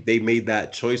they made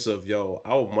that choice of, yo,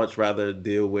 I would much rather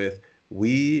deal with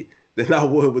weed than I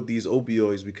would with these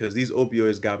opioids, because these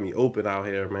opioids got me open out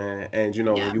here, man. And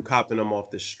when you copping them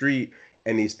off the street,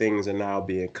 and these things are now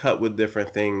being cut with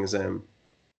different things, and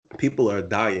people are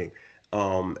dying.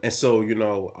 And so,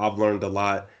 I've learned a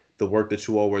lot. The work that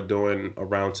you all were doing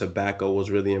around tobacco was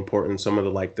really important. Some of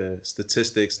the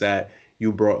statistics that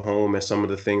you brought home and some of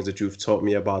the things that you've taught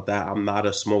me about that. I'm not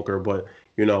a smoker, but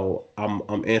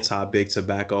I'm anti big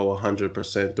tobacco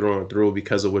 100% through and through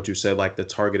because of what you said, like the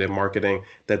targeted marketing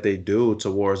that they do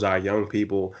towards our young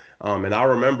people. And I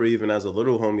remember even as a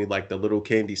little homie, like the little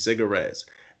candy cigarettes.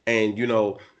 And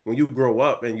when you grow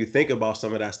up and you think about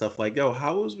some of that stuff, like, yo,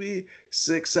 how was we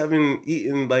 6, 7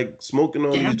 eating, like smoking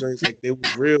all these joints, like they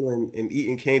was real, and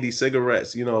eating candy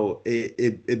cigarettes,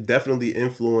 it definitely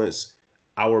influenced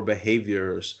our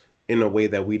behaviors in a way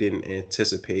that we didn't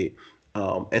anticipate.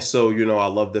 And so, I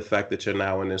love the fact that you're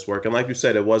now in this work. And like you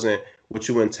said, it wasn't what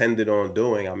you intended on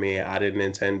doing. I mean, I didn't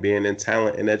intend being in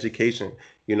talent and education.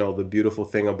 The beautiful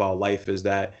thing about life is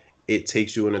that it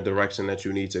takes you in a direction that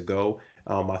you need to go.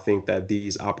 I think that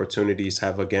these opportunities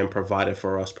have, again, provided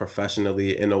for us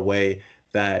professionally in a way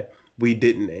that we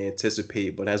didn't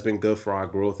anticipate, but has been good for our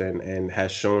growth, and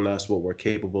has shown us what we're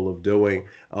capable of doing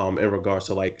in regards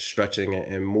to like stretching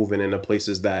and moving into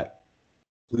places that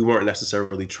we weren't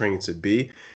necessarily trained to be.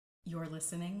 You're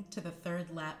listening to the Third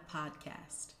Lap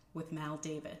Podcast with Mal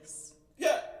Davis.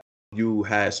 Yeah. You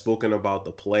had spoken about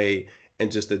the play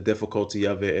and just the difficulty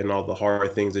of it and all the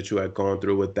hard things that you had gone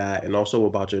through with that, and also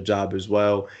about your job as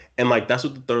well. And like, that's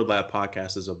what the Third Lab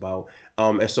podcast is about.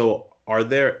 And so are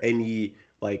there any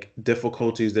like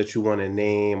difficulties that you want to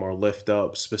name or lift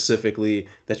up specifically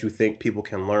that you think people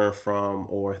can learn from,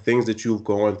 or things that you've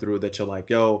gone through that you're like,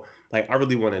 yo, like, I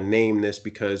really want to name this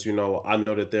because, I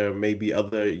know that there may be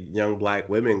other young Black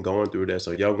women going through this,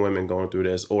 or young women going through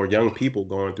this, or young people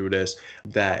going through this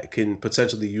that can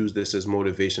potentially use this as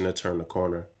motivation to turn the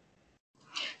corner?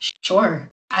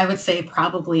 Sure. I would say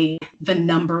probably my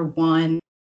number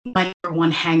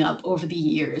one hang up over the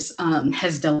years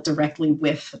has dealt directly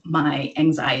with my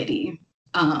anxiety,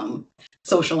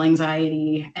 social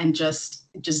anxiety, and just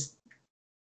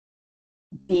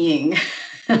being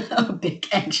a big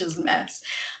anxious mess.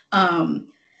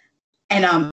 And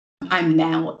I'm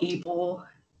now able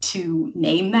to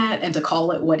name that and to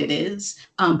call it what it is.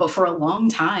 But for a long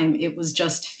time, it was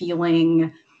just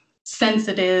feeling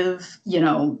sensitive,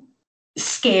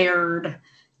 scared,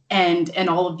 and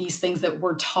all of these things that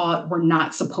we're taught we're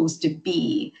not supposed to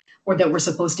be, or that we're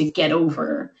supposed to get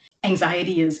over.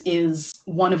 Anxiety is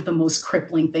one of the most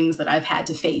crippling things that I've had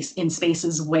to face in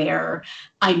spaces where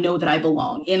I know that I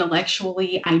belong.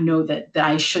 Intellectually, I know that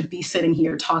I should be sitting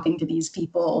here talking to these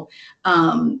people,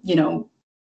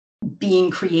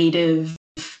 being creative,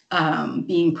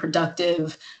 being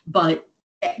productive, but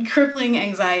crippling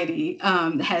anxiety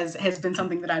has been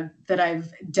something that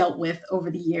I've dealt with over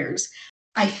the years.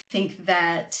 I think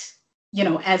that,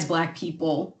 as Black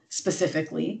people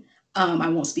specifically, I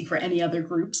won't speak for any other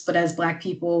groups, but as Black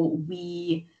people,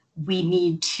 we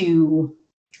need to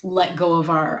let go of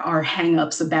our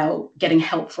hangups about getting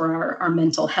help for our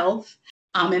mental health.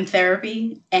 I'm in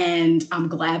therapy, and I'm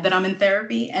glad that I'm in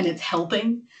therapy and it's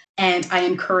helping. And I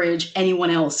encourage anyone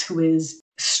else who is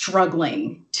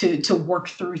struggling to work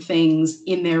through things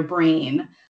in their brain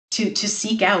to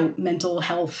seek out mental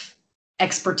health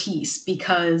expertise,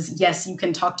 because yes, you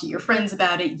can talk to your friends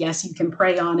about it. Yes, you can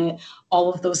pray on it.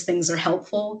 All of those things are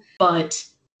helpful, but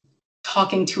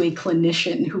talking to a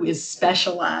clinician who is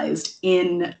specialized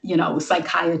in,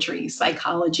 psychiatry,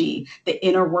 psychology, the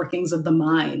inner workings of the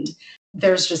mind,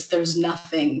 there's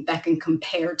nothing that can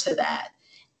compare to that.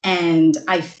 And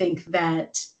I think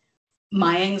that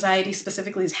my anxiety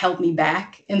specifically has held me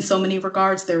back in so many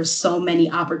regards. There's so many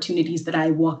opportunities that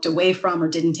I walked away from or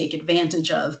didn't take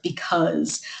advantage of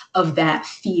because of that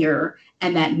fear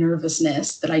and that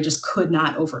nervousness that I just could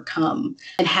not overcome.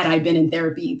 And had I been in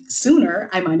therapy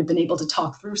sooner, I might have been able to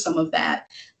talk through some of that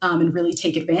and really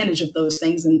take advantage of those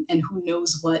things. And who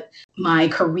knows what my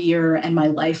career and my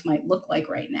life might look like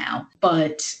right now.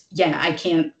 But yeah, I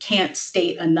can't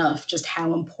state enough just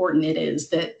how important it is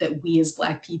that we as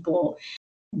Black people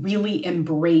really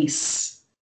embrace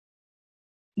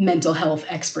mental health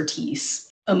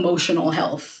expertise, emotional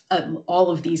health. All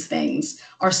of these things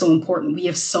are so important. We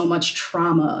have so much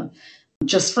trauma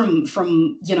just from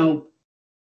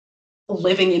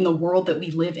living in the world that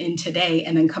we live in today,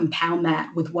 and then compound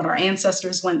that with what our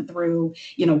ancestors went through,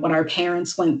 what our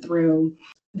parents went through,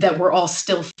 that we're all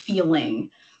still feeling.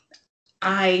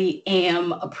 I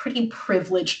am a pretty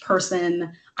privileged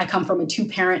person. I come from a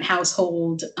 2-parent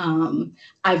household.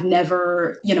 I've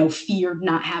never, feared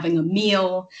not having a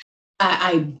meal.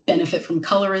 I benefit from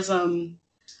colorism.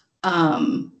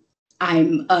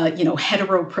 I'm a,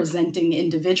 hetero-presenting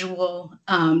individual,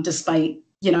 despite,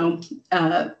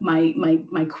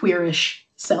 my queerish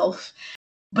self.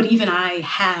 But even I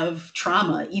have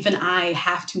trauma. Even I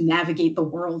have to navigate the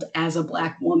world as a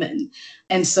Black woman.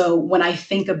 And so when I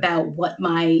think about what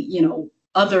my,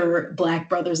 other Black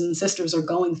brothers and sisters are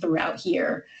going through out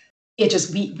here, it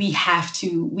just we have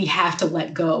to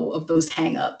let go of those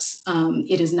hangups.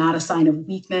 It is not a sign of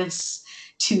weakness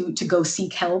to go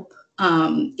seek help.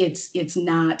 It's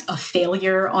not a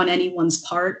failure on anyone's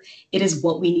part. It is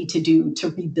what we need to do to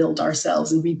rebuild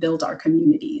ourselves and rebuild our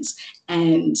communities.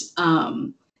 And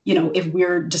if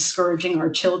we're discouraging our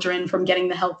children from getting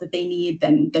the help that they need,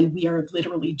 then we are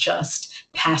literally just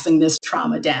passing this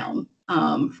trauma down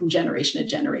from generation to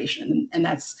generation, and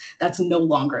that's no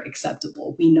longer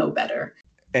acceptable. We know better.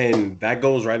 And that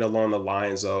goes right along the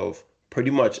lines of pretty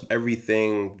much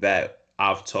everything that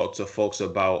I've talked to folks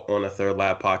about on the Third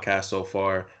Lab podcast so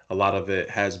far. A lot of it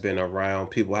has been around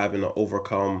people having to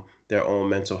overcome their own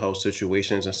mental health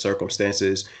situations and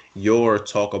circumstances. Your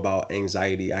talk about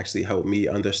anxiety actually helped me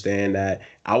understand that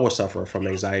I was suffering from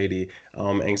anxiety.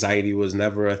 Anxiety was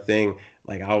never a thing.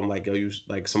 Like I'm like, yo, you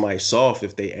like somebody soft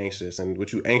if they anxious, and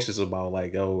what you anxious about,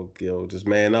 like, yo, just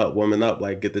man up, woman up,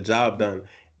 like get the job done.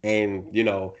 And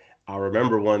I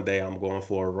remember one day I'm going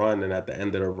for a run, and at the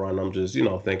end of the run, I'm just,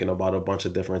 thinking about a bunch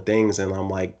of different things, and I'm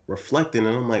like reflecting,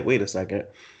 and I'm like, wait a second,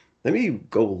 let me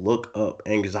go look up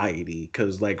anxiety,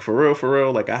 because like for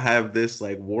real, like I have this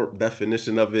like warped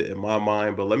definition of it in my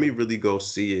mind, but let me really go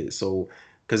see it. So,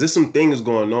 because there's some things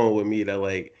going on with me that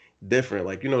like different,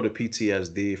 like the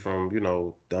PTSD from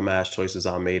dumbass choices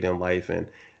I made in life, and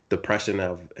depression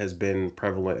has been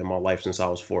prevalent in my life since I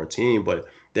was 14, but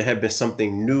there had been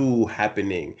something new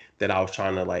happening that I was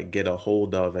trying to like get a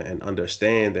hold of and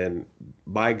understand. And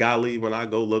by golly, when I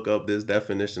go look up this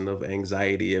definition of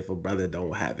anxiety, if a brother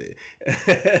don't have it,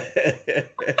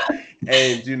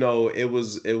 and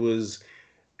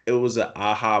it was an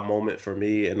aha moment for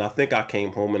me. And I think I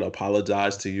came home and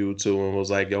apologized to you too and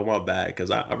was like, yo, my bad, because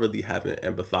I really haven't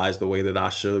empathized the way that I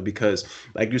should. Because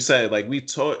like you said, like we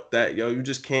taught that, yo, you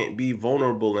just can't be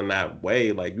vulnerable in that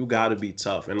way. Like you got to be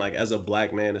tough. And like as a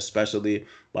Black man, especially,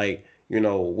 like,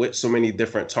 with so many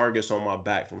different targets on my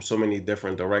back from so many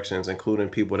different directions, including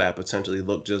people that potentially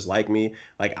look just like me,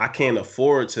 like I can't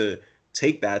afford to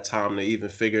take that time to even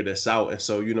figure this out. And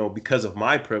so, because of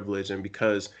my privilege and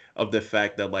because of the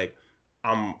fact that like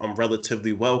I'm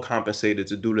relatively well compensated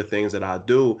to do the things that I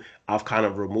do, I've kind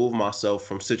of removed myself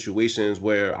from situations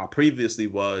where I previously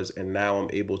was, and now I'm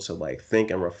able to like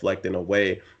think and reflect in a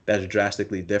way that's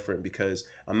drastically different because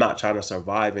I'm not trying to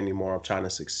survive anymore. I'm trying to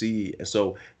succeed. And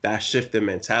so that shift in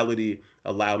mentality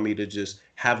allowed me to just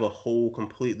have a whole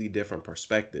completely different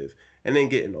perspective. And then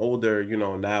getting older,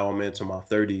 now I'm into my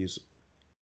 30s.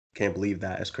 Can't believe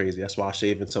that. It's crazy. That's why I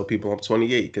shave and tell people I'm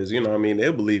 28, because what I mean,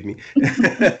 they'll believe me.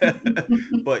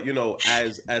 But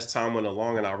as time went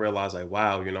along and I realized like,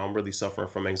 wow, I'm really suffering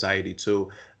from anxiety too.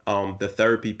 The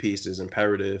therapy piece is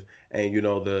imperative, and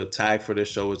the tag for this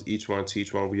show is each one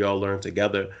teach one. We all learn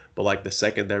together. But like the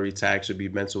secondary tag should be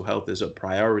mental health is a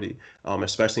priority,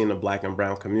 especially in the Black and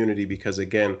brown community, because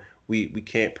again, we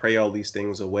can't pray all these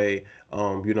things away.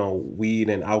 Weed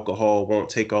and alcohol won't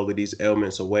take all of these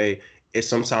ailments away. It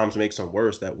sometimes makes them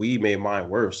worse. That weed made mine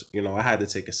worse. I had to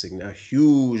take a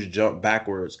huge jump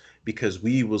backwards because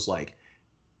weed was like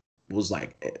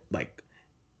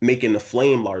making the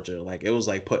flame larger. Like it was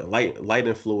like putting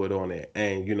lighting fluid on it.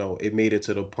 And, it made it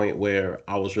to the point where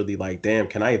I was really like, damn,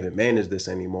 can I even manage this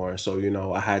anymore? So,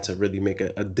 I had to really make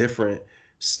a different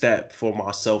step for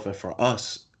myself and for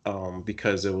us,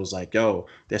 because it was like, yo,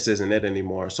 this isn't it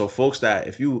anymore. So folks, that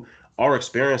if you are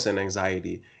experiencing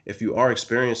anxiety, if you are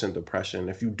experiencing depression,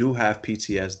 if you do have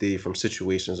PTSD from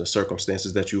situations or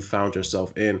circumstances that you found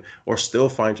yourself in or still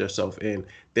find yourself in,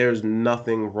 there's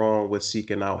nothing wrong with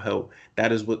seeking out help.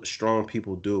 That is what strong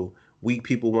people do. Weak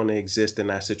people want to exist in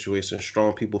that situation.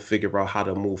 Strong people figure out how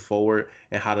to move forward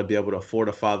and how to be able to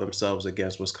fortify themselves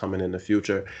against what's coming in the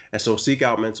future. And so seek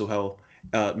out mental help,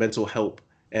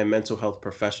 and mental health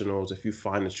professionals if you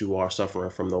find that you are suffering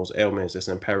from those ailments. It's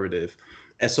imperative.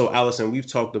 And so, Alison, we've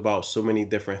talked about so many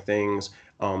different things.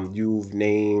 You've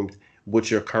named what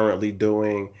you're currently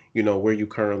doing, where you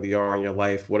currently are in your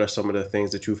life. What are some of the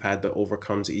things that you've had to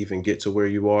overcome to even get to where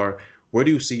you are? Where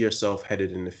do you see yourself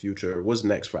headed in the future? What's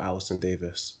next for Alison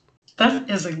Davis? That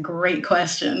is a great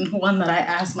question, one that I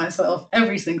ask myself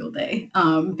every single day,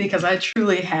 because I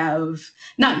truly have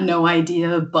not no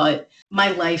idea, but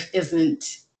my life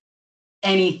isn't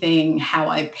anything how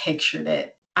I pictured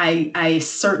it I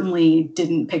certainly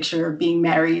didn't picture being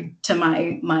married to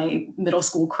my middle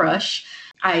school crush.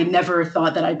 I never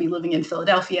thought that I'd be living in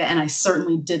Philadelphia, and I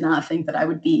certainly did not think that I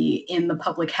would be in the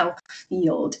public health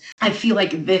field. I feel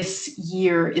like this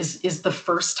year is the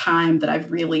first time that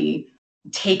I've really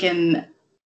taken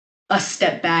a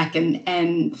step back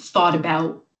and thought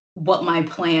about what my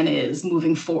plan is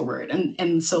moving forward.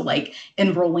 And so like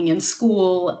enrolling in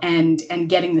school and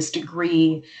getting this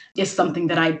degree is something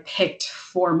that I picked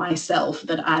for myself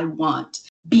that I want.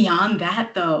 Beyond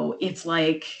that though, it's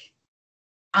like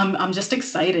I'm just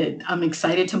excited. I'm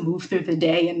excited to move through the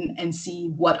day and see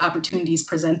what opportunities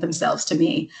present themselves to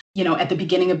me. You know, at the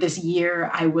beginning of this year,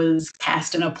 I was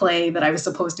cast in a play that I was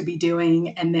supposed to be doing,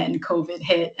 and then COVID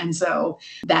hit. And so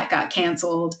that got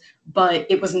canceled. But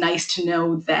it was nice to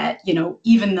know that, you know,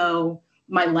 even though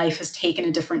my life has taken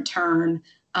a different turn,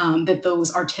 that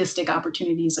those artistic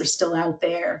opportunities are still out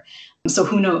there. So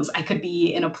who knows? I could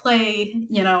be in a play,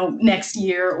 you know, next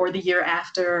year or the year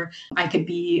after. I could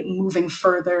be moving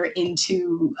further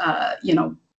into, you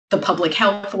know, the public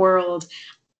health world.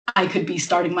 I could be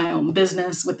starting my own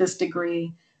business with this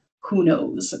degree. Who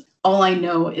knows? All I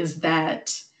know is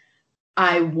that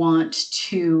I want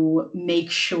to make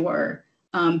sure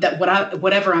that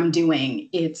whatever I'm doing,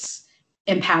 it's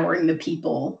empowering the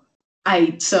people.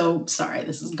 So sorry,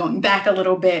 this is going back a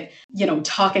little bit, you know,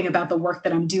 talking about the work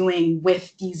that I'm doing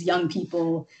with these young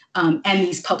people and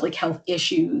these public health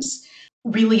issues.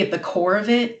 Really at the core of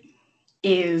it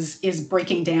is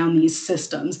breaking down these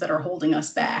systems that are holding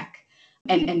us back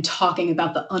and talking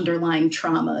about the underlying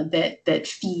trauma that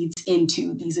feeds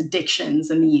into these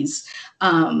addictions and these,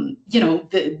 you know,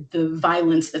 the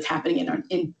violence that's happening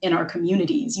in our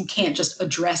communities. You can't just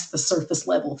address the surface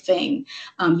level thing.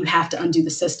 You have to undo the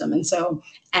system. And so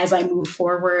as I move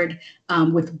forward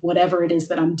with whatever it is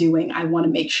that I'm doing, I want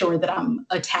to make sure that I'm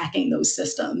attacking those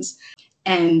systems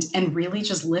and really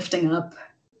just lifting up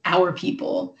our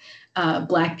people,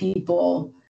 Black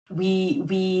people.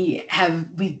 We've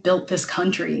built this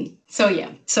country. So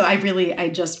yeah, so I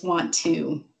just want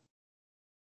to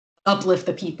uplift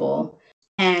the people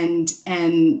and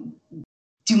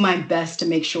do my best to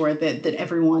make sure that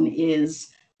everyone is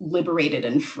liberated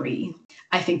and free.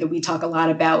 I think that we talk a lot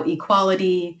about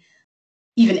equality,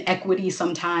 even equity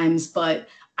sometimes, but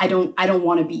I don't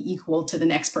want to be equal to the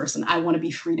next person. I want to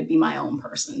be free to be my own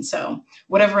person. So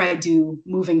whatever I do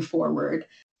moving forward,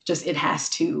 just it has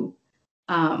to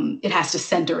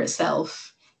center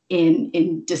itself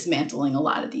in dismantling a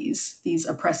lot of these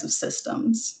oppressive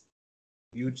systems.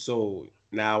 So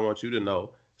now I want you to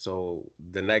know. So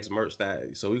the next merch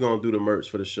so we're gonna do the merch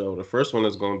for the show. The first one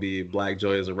is gonna be Black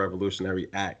Joy is a Revolutionary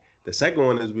Act. The second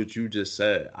one is what you just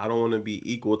said. I don't want to be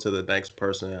equal to the next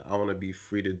person. I want to be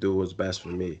free to do what's best for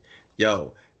me.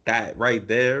 Yo, that right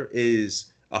there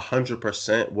is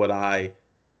 100% what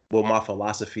my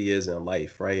philosophy is in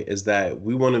life, right? Is that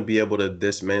we want to be able to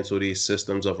dismantle these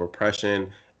systems of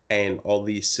oppression and all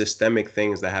these systemic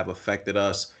things that have affected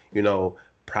us. You know,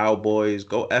 Proud Boys,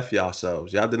 go F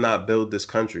yourselves. Y'all did not build this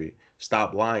country.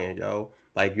 Stop lying, yo.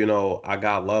 Like, you know, I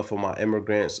got love for my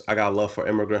immigrants. I got love for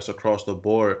immigrants across the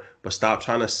board, but stop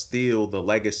trying to steal the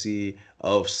legacy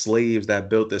of slaves that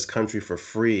built this country for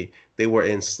free. They were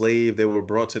enslaved. They were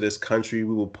brought to this country.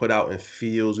 We were put out in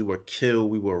fields. We were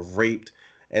killed. We were raped.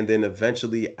 And then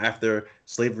eventually, after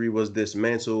slavery was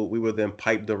dismantled, we were then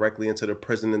piped directly into the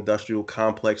prison industrial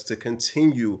complex to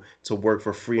continue to work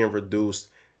for free and reduced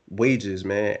wages,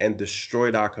 man, and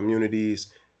destroyed our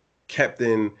communities, kept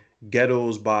in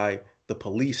ghettos by the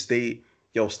police state.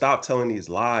 Yo, stop telling these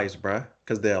lies, bruh,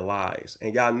 because they're lies.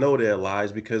 And y'all know they're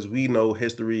lies because we know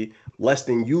history less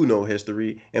than you know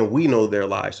history, and we know their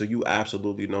lies. So you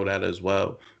absolutely know that as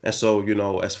well. And so, you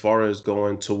know, as far as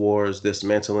going towards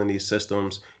dismantling these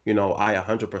systems, you know, I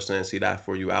 100% see that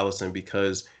for you, Alison,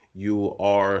 because you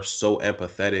are so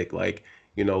empathetic. Like,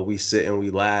 you know, we sit and we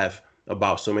laugh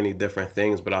about so many different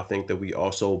things, but I think that we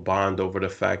also bond over the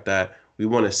fact that we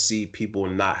want to see people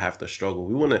not have to struggle.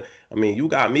 We want to, I mean, you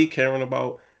got me caring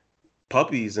about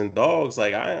puppies and dogs.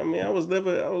 Like, I was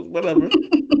whatever.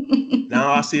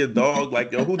 Now I see a dog,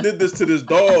 like, yo, who did this to this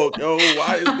dog? Yo,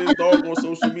 why is this dog on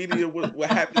social media? What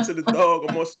happened to the dog?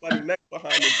 I'm on somebody's neck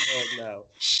behind this dog now.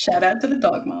 Shout out to the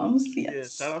dog moms.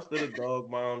 Yes. Yeah, shout out to the dog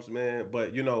moms, man.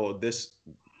 But, you know,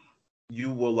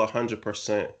 you will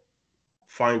 100%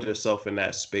 find yourself in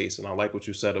that space. And I like what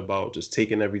you said about just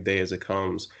taking every day as it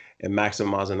comes and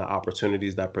maximizing the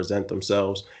opportunities that present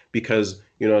themselves. Because,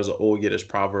 you know, as an old Yiddish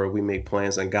proverb, we make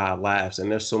plans and God laughs.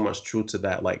 And there's so much truth to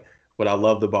that. Like, what I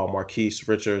loved about Marquise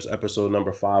Richards episode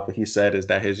number 5, what he said is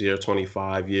that his year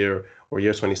 25 year or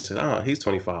year 26, he's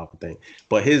 25, I think.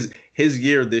 But his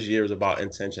year this year is about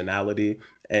intentionality,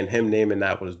 and him naming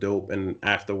that was dope. And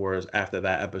afterwards, after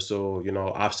that episode, you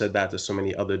know, I've said that to so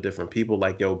many other different people,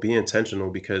 like, yo, be intentional,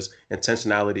 because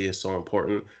intentionality is so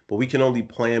important. But we can only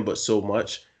plan but so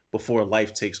much before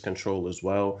life takes control as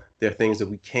well. There are things that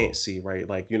we can't see, right?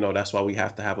 Like, you know, that's why we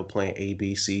have to have a plan A,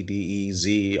 B, C, D, E,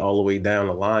 Z, all the way down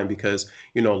the line, because,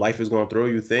 you know, life is going to throw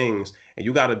you things and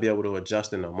you got to be able to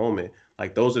adjust in the moment.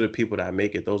 Like, those are the people that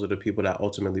make it. Those are the people that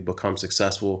ultimately become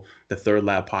successful. The Third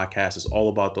Lab podcast is all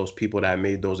about those people that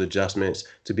made those adjustments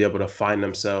to be able to find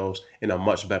themselves in a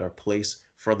much better place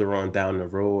further on down the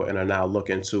road, and are now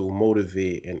looking to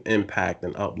motivate and impact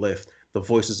and uplift the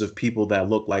voices of people that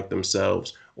look like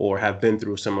themselves or have been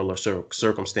through similar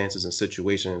circumstances and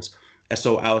situations. And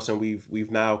so, Alison,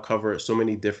 we've now covered so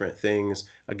many different things.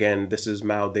 Again, this is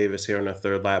Mal Davis here on the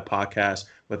Third Lab podcast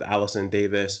with Alison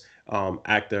Davis,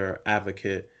 actor,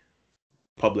 advocate,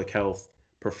 public health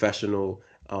professional,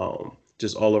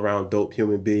 just all around dope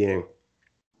human being.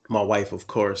 My wife, of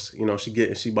course, you know,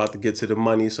 she about to get to the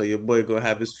money, so your boy gonna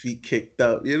have his feet kicked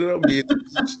up, you know what I mean? The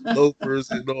beach loafers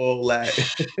and all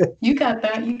that. You got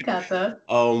that. You got that.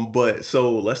 But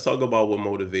so let's talk about what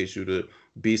motivates you to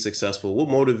be successful. What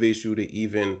motivates you to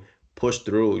even push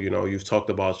through? You know, you've talked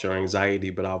about your anxiety,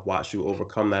 but I've watched you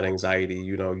overcome that anxiety.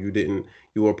 You know, you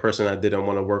were a person that didn't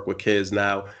want to work with kids.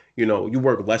 Now, you know, you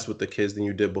work less with the kids than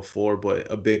you did before,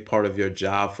 but a big part of your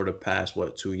job for the past,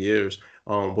 2 years,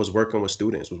 was working with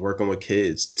students, was working with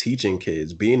kids, teaching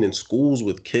kids, being in schools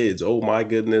with kids. Oh my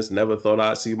goodness, never thought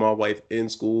I'd see my wife in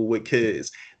school with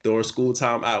kids during school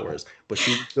time hours, but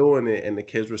she was doing it and the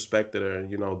kids respected her,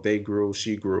 and, you know, they grew,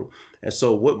 she grew. And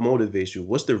so what motivates you?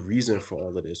 What's the reason for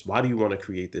all of this? Why do you want to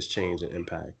create this change and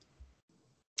impact?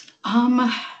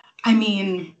 I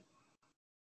mean,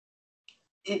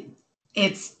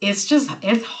 it's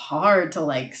hard to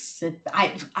like sit.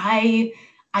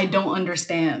 I don't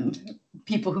understand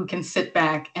people who can sit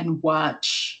back and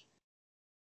watch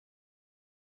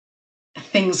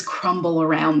things crumble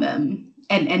around them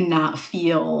and not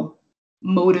feel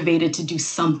motivated to do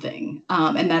something.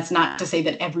 And that's not to say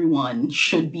that everyone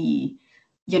should be,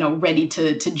 you know, ready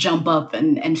to jump up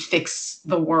and fix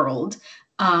the world.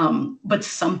 But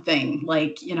something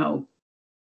like, you know,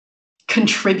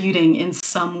 contributing in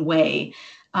some way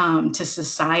to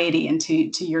society and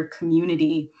to your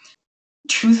community.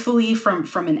 Truthfully,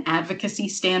 from an advocacy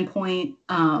standpoint,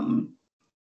 I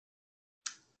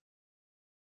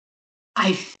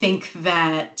think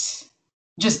that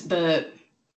just the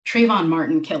Trayvon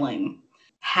Martin killing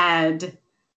had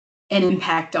an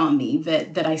impact on me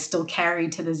that I still carry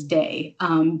to this day,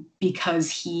 because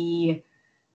he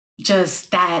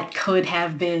that could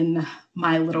have been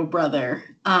my little brother.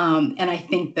 And I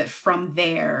think that from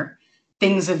there,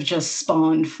 things have just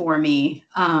spawned for me,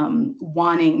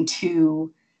 wanting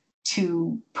to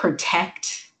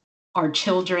protect our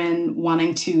children,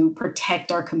 wanting to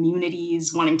protect our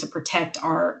communities, wanting to protect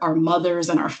our mothers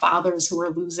and our fathers who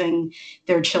are losing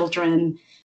their children.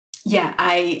 Yeah,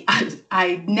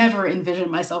 I never envisioned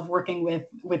myself working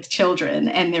with children,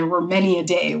 and there were many a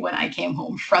day when I came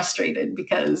home frustrated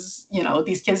because, you know,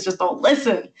 these kids just don't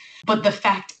listen. But the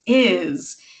fact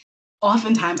is,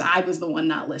 oftentimes I was the one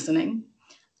not listening,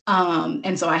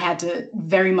 and so I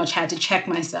very much had to check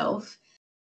myself.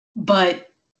 But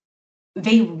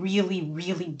they really,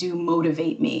 really do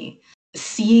motivate me.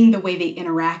 Seeing the way they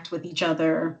interact with each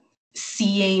other,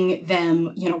 seeing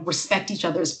them, you know, respect each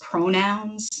other's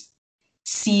pronouns,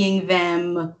 seeing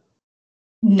them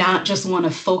not just want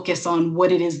to focus on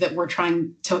what it is that we're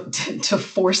trying to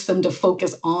force them to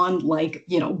focus on, like,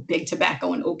 you know, big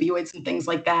tobacco and opioids and things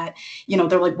like that. You know,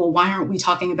 they're like, well, why aren't we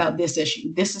talking about this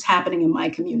issue? This is happening in my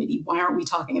community. Why aren't we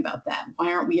talking about that?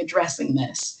 Why aren't we addressing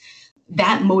this?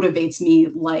 That motivates me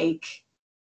like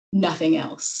nothing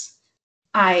else.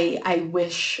 I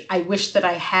wish that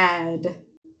I had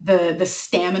the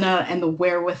stamina and the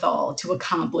wherewithal to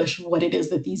accomplish what it is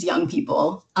that these young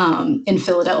people in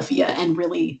Philadelphia and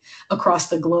really across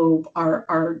the globe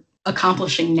are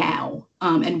accomplishing now,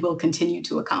 and will continue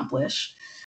to accomplish.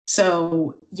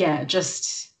 So yeah,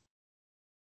 just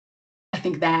I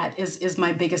think that is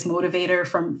my biggest motivator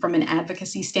from an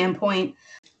advocacy standpoint.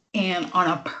 And on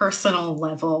a personal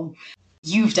level,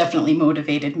 you've definitely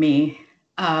motivated me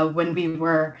when we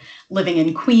were living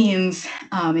in Queens,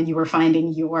 and you were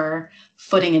finding your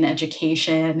footing in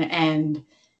education and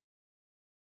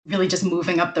really just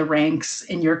moving up the ranks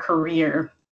in your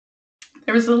career.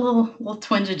 There was a little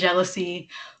twinge of jealousy,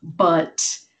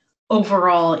 but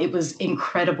overall, it was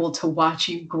incredible to watch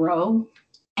you grow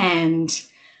and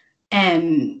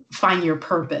find your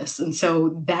purpose. And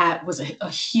so that was a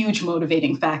huge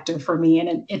motivating factor for me.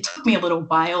 And it took me a little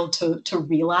while to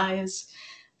realize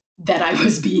that I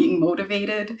was being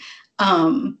motivated.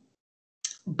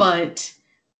 But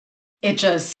it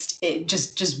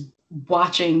just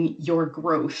watching your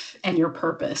growth and your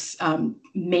purpose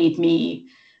made me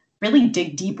really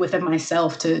dig deep within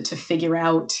myself to figure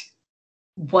out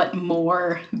what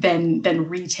more than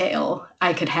retail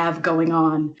I could have going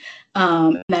on.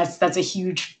 That's a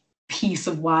huge piece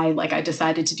of why I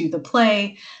decided to do the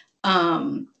play,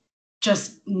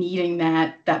 just needing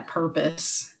that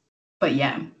purpose. But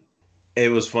yeah. It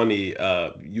was funny.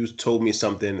 You told me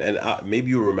something, and maybe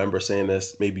you remember saying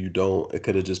this, maybe you don't. It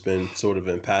could have just been sort of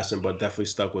in passing, but definitely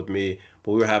stuck with me.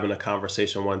 But we were having a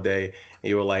conversation one day, and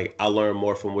you were like, "I learn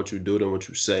more from what you do than what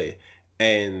you say,"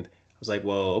 and I was like,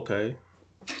 "Well, okay.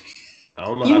 I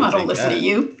don't know You how know to I don't take listen to that.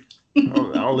 you.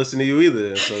 I don't listen to you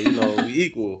either. So, we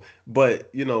equal. But,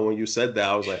 when you said that,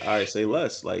 I was like, all right, say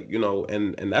less.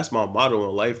 And that's my motto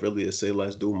in life really is say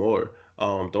less, do more.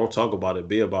 Don't talk about it,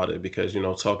 be about it, because,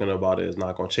 talking about it is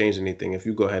not going to change anything. If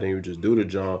you go ahead and you just do the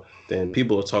job, then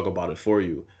people will talk about it for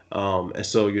you. And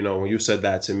so, when you said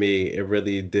that to me, it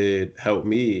really did help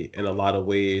me in a lot of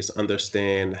ways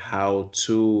understand how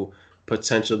to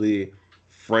potentially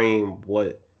frame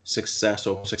what success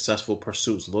or successful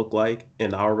pursuits look like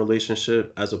in our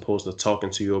relationship, as opposed to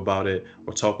talking to you about it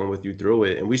or talking with you through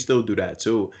it. And we still do that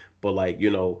too. But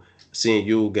seeing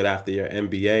you get after your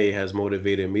MBA has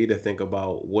motivated me to think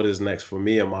about what is next for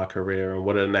me in my career and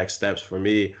what are the next steps for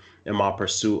me in my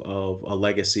pursuit of a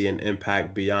legacy and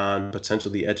impact beyond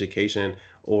potentially education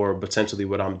or potentially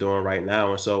what I'm doing right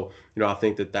now. And so, I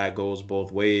think that goes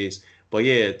both ways. But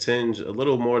yeah, tinge, a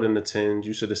little more than the tinge.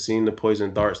 You should have seen the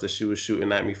poison darts that she was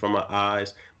shooting at me from her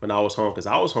eyes when I was home, because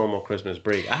I was home on Christmas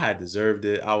break. I had deserved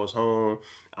it. I was home.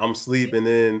 I'm sleeping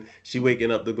in. She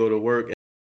waking up to go to work.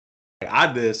 And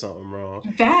I did something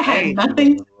wrong. That I had ain't do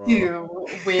nothing to nothing wrong. do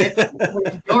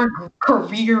with your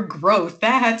career growth.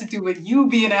 That had to do with you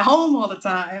being at home all the Oh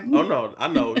time. no, I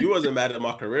know you wasn't mad at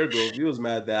my career growth. You was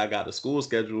mad that I got the school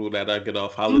schedule that I get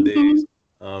off Mhm. holidays.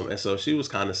 And so she was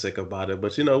kind of sick about it,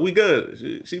 but we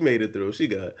good. She made it through. She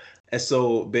good. And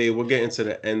so, babe, we're getting to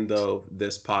the end of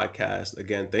this podcast.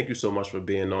 Again, thank you so much for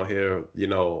being on here.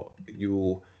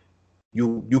 You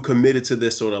committed to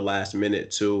this sort of last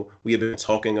minute too. We have been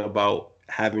talking about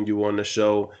having you on the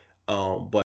show,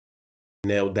 but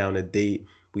nailed down a date.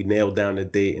 We nailed down the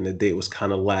date, and the date was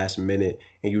kind of last minute.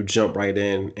 And you jump right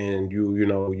in, and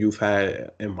you've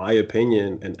had, in my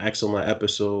opinion, an excellent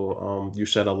episode. You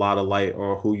shed a lot of light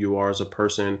on who you are as a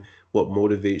person, what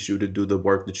motivates you to do the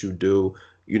work that you do.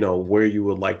 Where you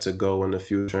would like to go in the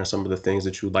future, and some of the things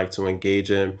that you'd like to engage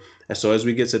in. And so, as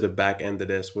we get to the back end of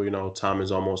this, where time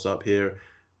is almost up here,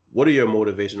 what are your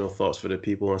motivational thoughts for the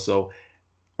people? And so,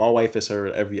 my wife has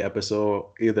heard every episode,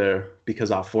 either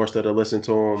because I forced her to listen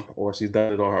to them or she's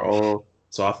done it on her own.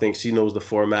 So I think she knows the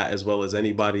format as well as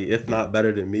anybody, if not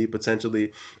better than me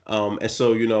potentially. And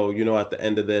so, at the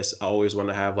end of this, I always want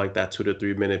to have like that 2 to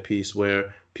 3 minute piece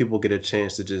where people get a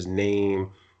chance to just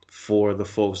name for the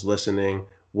folks listening,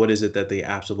 what is it that they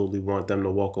absolutely want them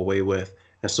to walk away with.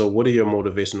 And so what are your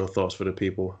motivational thoughts for the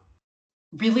people?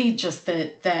 Really just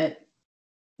that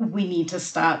we need to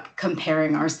stop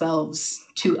comparing ourselves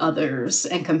to others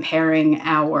and comparing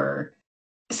our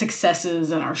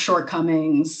successes and our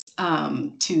shortcomings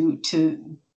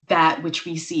to that which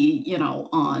we see,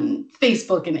 on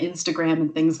Facebook and Instagram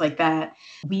and things like that.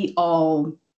 We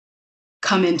all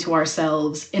come into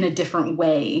ourselves in a different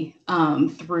way,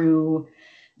 through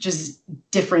just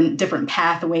different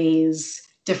pathways,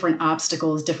 different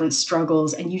obstacles, different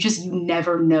struggles, and you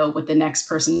never know what the next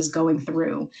person is going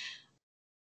through,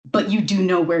 but you do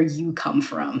know where you come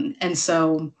from. And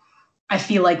so I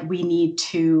feel like we need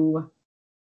to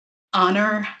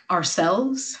honor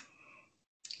ourselves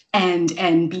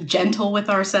and be gentle with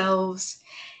ourselves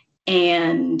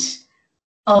and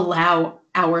allow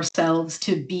ourselves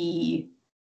to be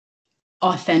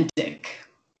authentic.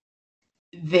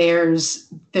 There's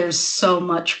so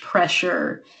much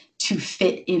pressure to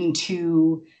fit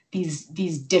into these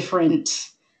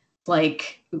different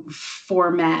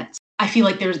formats. I feel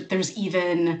like there's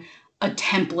even a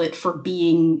template for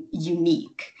being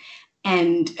unique.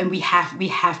 And we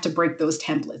have to break those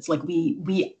templates. Like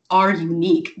we are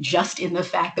unique just in the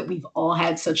fact that we've all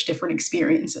had such different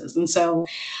experiences. And so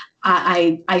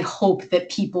I hope that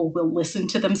people will listen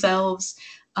to themselves,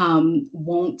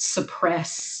 won't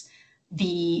suppress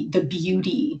the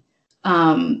beauty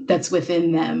that's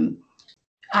within them.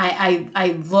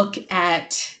 I look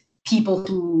at people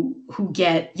who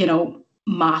get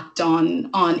mocked on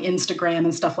Instagram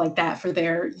and stuff like that for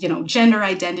their, gender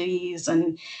identities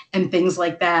and things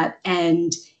like that.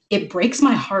 And it breaks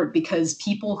my heart because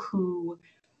people who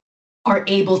are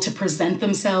able to present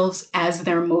themselves as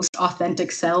their most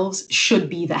authentic selves should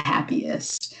be the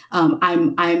happiest.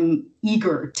 I'm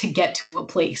eager to get to a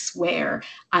place where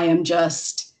I am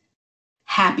just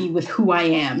happy with who I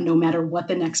am, no matter what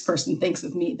the next person thinks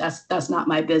of me. That's not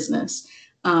my business.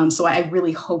 So I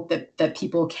really hope that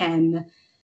people can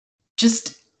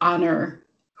just honor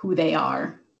who they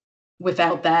are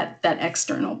without that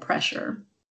external pressure.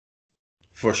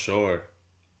 For sure.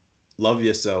 Love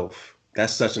yourself.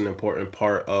 That's such an important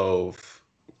part of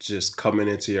just coming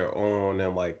into your own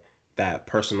and like that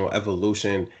personal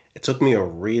evolution. It took me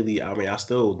I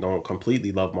still don't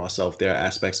completely love myself. There are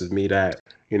aspects of me that,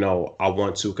 I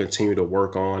want to continue to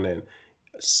work on, and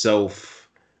self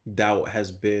doubt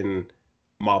has been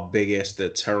my biggest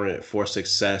deterrent for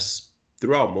success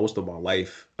throughout most of my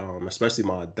life, especially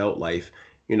my adult life.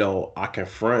 I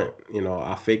confront,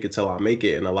 I fake it till I make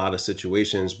it in a lot of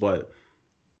situations, but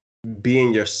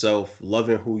being yourself,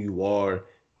 loving who you are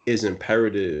is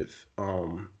imperative.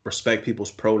 Respect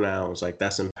people's pronouns, like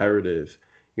that's imperative.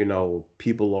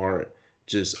 People aren't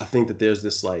just, I think that there's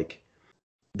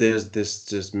this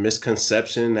just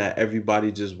misconception that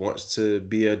everybody just wants to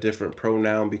be a different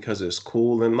pronoun because it's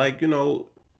cool. And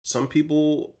some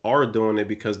people are doing it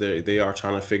because they are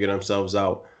trying to figure themselves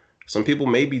out. Some people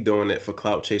may be doing it for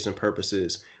clout chasing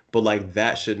purposes, but like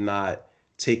that should not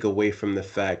take away from the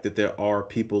fact that there are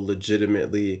people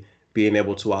legitimately being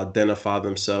able to identify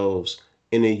themselves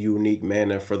in a unique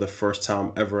manner for the first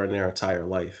time ever in their entire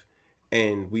life.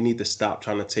 And we need to stop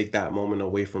trying to take that moment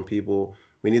away from people.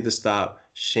 We need to stop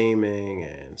shaming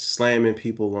and slamming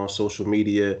people on social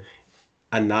media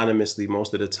anonymously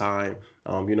most of the time.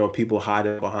 People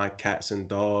hiding behind cats and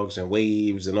dogs and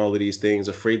waves and all of these things,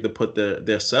 afraid to put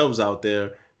their selves out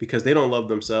there because they don't love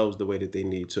themselves the way that they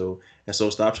need to. And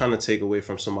so stop trying to take away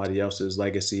from somebody else's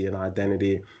legacy and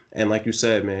identity. And like you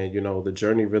said, man, the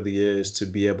journey really is to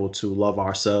be able to love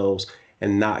ourselves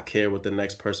and not care what the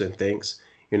next person thinks.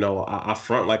 I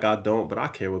front like I don't, but I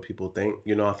care what people think.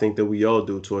 I think that we all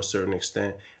do to a certain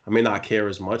extent. I may not care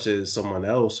as much as someone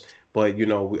else, but,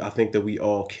 I think that we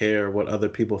all care what other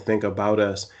people think about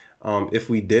us. If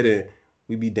we didn't,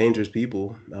 we'd be dangerous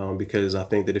people, because I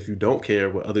think that if you don't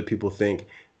care what other people think,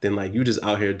 then like you just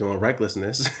out here doing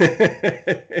recklessness.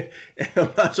 And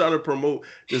I'm not trying to promote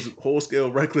this whole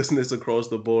scale recklessness across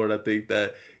the board. I think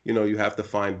that, you have to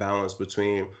find balance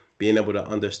between being able to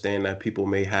understand that people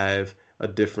may have a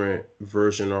different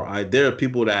version, or there are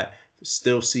people that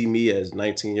still see me as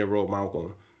 19-year-old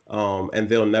Malcolm. And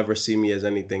they'll never see me as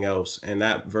anything else. And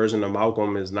that version of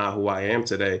Malcolm is not who I am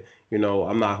today.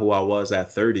 I'm not who I was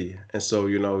at 30. And so,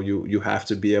 you have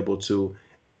to be able to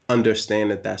understand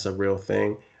that that's a real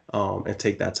thing, and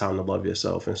take that time to love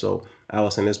yourself. And so,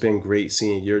 Alison, it's been great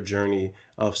seeing your journey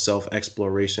of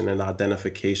self-exploration and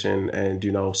identification and,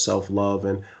 self-love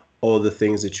and all the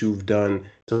things that you've done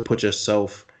to put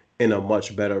yourself in a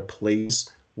much better place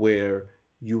where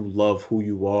you love who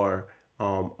you are.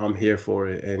 I'm here for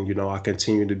it. And, I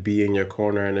continue to be in your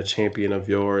corner and a champion of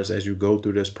yours as you go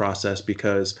through this process,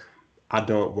 because I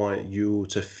don't want you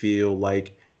to feel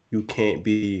like you can't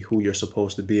be who you're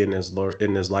supposed to be in this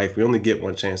life. We only get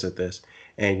one chance at this.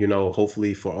 And,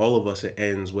 hopefully for all of us, it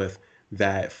ends with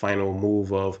that final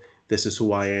move of this is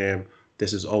who I am.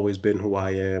 This has always been who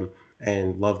I am,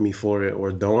 and love me for it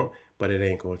or don't, but it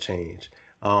ain't going to change.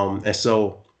 And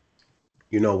so,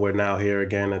 we're now here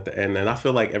again at the end. And I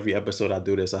feel like every episode I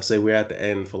do this, I say we're at the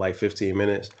end for like 15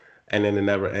 minutes and then it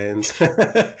never ends.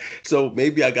 So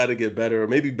maybe I got to get better, or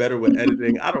maybe better with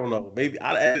editing. I don't know. Maybe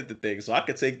I edit the thing so I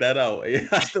could take that out.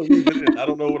 I still leave it in. I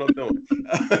don't know what I'm doing.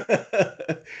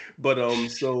 But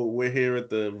so we're here at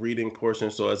the reading portion.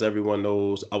 So as everyone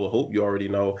knows, I will hope you already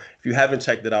know. If you haven't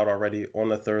checked it out already, on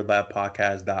the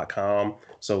thirdlappodcast.com.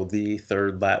 So the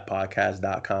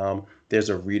thirdlappodcast.com. There's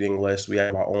a reading list. We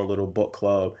have our own little book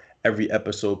club. Every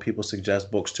episode, people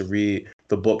suggest books to read.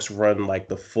 The books run like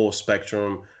the full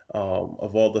spectrum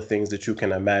of all the things that you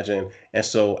can imagine. And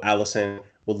so, Alison,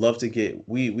 would love to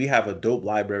we have a dope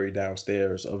library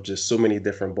downstairs of just so many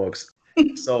different books.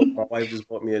 So my wife just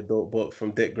bought me a dope book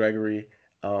from Dick Gregory,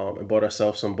 and bought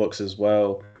herself some books as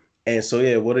well. And so,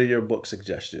 yeah, what are your book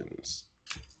suggestions?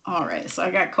 All right, so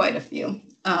I got quite a few.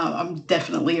 I'm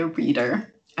definitely a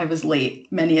reader. I was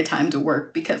late many a time to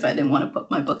work because I didn't want to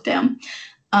put my book down.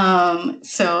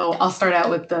 So I'll start out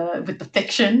with the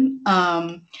fiction.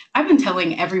 I've been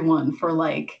telling everyone for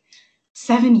like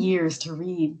 7 years to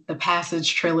read the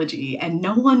Passage trilogy, and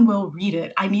no one will read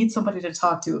it. I need somebody to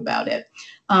talk to about it.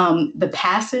 The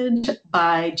Passage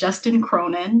by Justin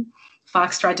Cronin.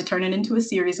 Fox tried to turn it into a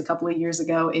series a couple of years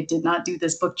ago. It did not do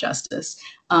this book justice,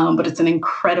 but it's an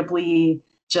incredibly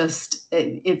it's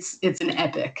an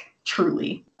epic,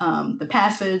 truly. The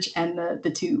Passage and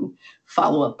the two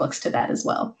follow-up books to that as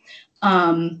well.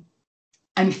 I'm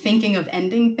Thinking of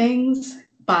Ending Things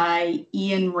by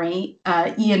Ian Reid.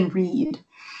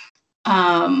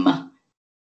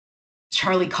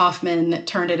 Charlie Kaufman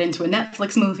turned it into a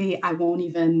Netflix movie. I won't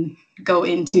even go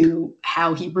into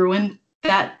how he ruined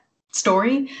that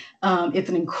story. It's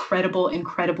an incredible,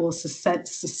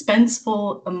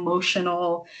 suspenseful,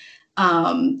 emotional,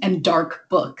 and dark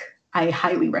book. I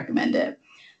highly recommend it.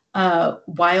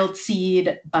 Wild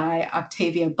Seed by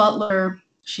Octavia Butler.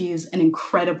 She's an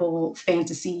incredible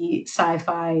fantasy,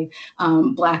 sci-fi,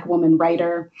 Black woman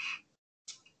writer.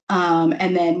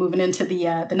 And then moving into the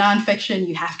nonfiction,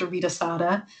 you have to read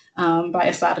Asada by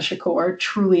Asada Shakur.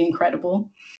 Truly incredible.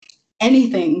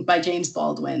 Anything by James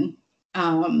Baldwin.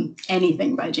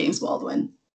 Anything by James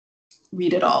Baldwin.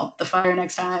 Read it all. The Fire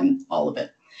Next Time, all of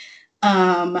it.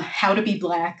 How to Be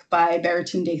Black by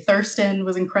Baratunde Thurston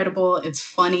was incredible. It's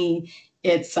funny.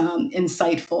 It's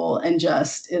insightful, and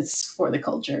it's for the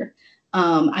culture.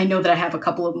 I know that I have a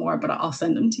couple of more, but I'll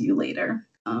send them to you later.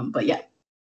 But yeah.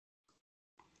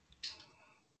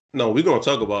 No, we're gonna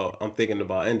talk about I'm Thinking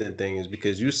About Ending Things,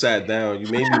 because you sat down, you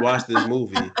made me watch this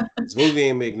movie. This movie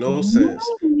ain't make no sense.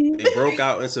 It broke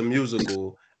out into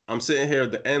musical. I'm sitting here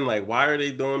at the end like, why are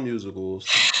they doing musicals?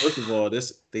 First of all,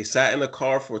 they sat in a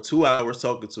car for 2 hours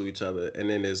talking to each other, and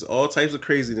then there's all types of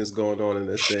craziness going on in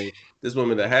this thing. This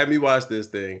woman that had me watch this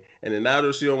thing, and then now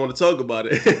that she don't want to talk about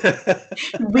it.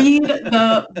 Read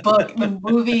the book. The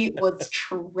movie was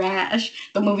trash.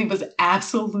 The movie was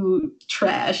absolute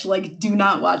trash. Like, do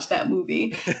not watch that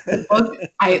movie. The book,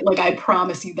 I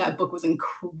promise you, that book was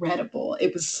incredible.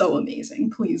 It was so amazing.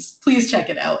 Please check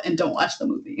it out and don't watch the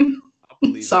movie.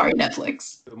 Sorry,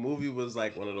 Netflix. The movie was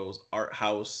like one of those art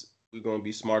house, we're going to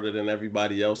be smarter than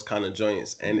everybody else kind of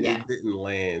joints, and it didn't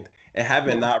land. And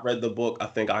having not read the book, I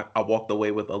think I walked away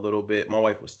with a little bit. My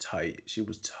wife was tight. She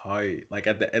was tight. Like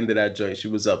at the end of that joint, she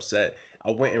was upset.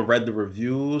 I went and read the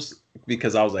reviews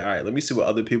because I was like, all right, let me see what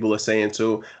other people are saying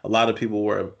too. A lot of people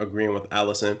were agreeing with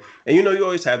Alison. And you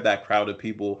always have that crowd of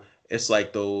people. It's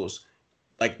like those,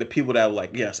 like the people that were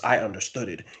like, yes, I understood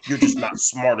it. You're just not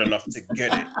smart enough to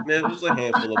get it. And there's a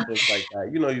handful of books like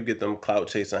that. You get them clout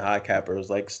chasing high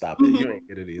cappers. Like, stop it. You ain't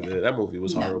get it either. That movie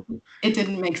was horrible. It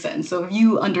didn't make sense. So if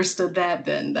you understood that,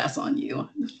 then that's on you.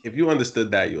 If you understood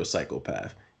that, you're a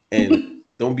psychopath. And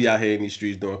don't be out here in these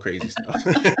streets doing crazy stuff.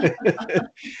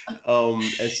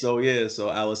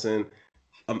 So Alison,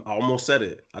 I almost said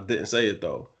it. I didn't say it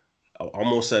though. I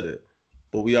almost said it.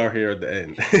 But we are here at the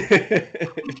end.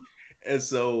 And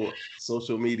so,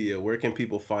 social media, where can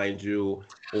people find you,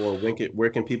 or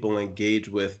where can people engage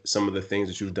with some of the things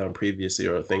that you've done previously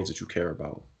or things that you care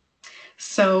about?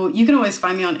 So you can always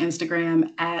find me on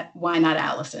Instagram at Why Not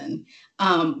Alison.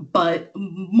 But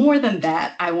more than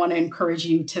that, I want to encourage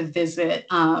you to visit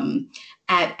at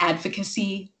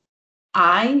Advocacy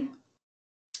I,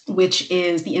 which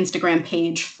is the Instagram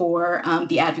page for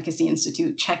the Advocacy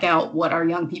Institute. Check out what our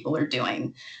young people are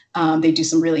doing. They do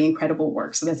some really incredible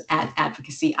work. So that's at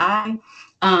Advocacy I.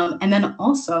 And then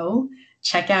also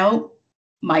check out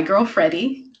My Girl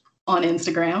Freddie on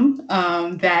Instagram.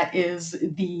 That is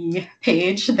the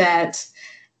page that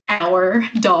our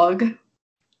dog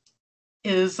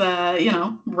is,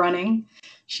 running.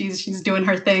 She's doing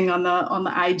her thing on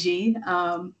the IG.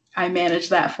 I manage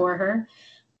that for her.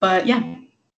 But yeah.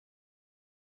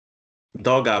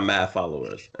 Dog got mad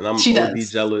followers, and I'm gonna be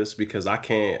jealous because I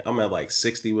can't. I'm at like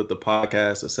 60 with the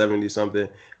podcast or 70 something.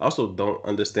 I also don't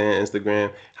understand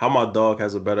Instagram. How my dog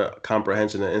has a better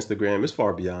comprehension of Instagram is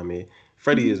far beyond me.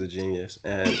 Freddie is a genius,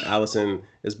 and Alison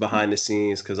is behind the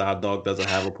scenes because our dog doesn't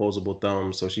have opposable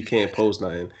thumbs, so she can't post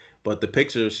nothing. But the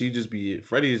picture,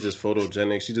 Freddie is just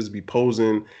photogenic. She just be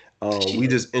posing. We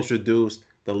just introduced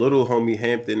the little homie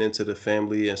Hampton into the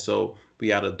family, and so we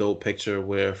had a dope picture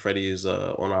where Freddie is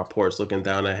on our porch looking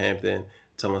down at Hampton,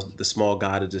 telling the small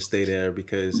guy to just stay there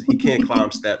because he can't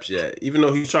climb steps yet. Even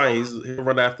though he's trying, he'll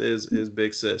run after his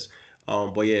big sis.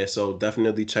 But yeah, so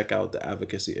definitely check out the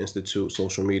Advocacy Institute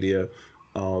social media.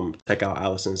 Check out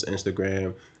Alison's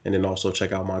Instagram, and then also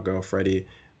check out My Girl Freddie.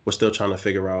 We're still trying to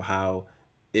figure out how,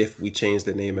 if we change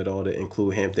the name at all to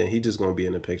include Hampton, he just gonna be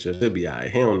in the picture. He'll be all right.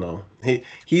 He don't know.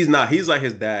 He's not. He's like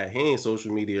his dad. He ain't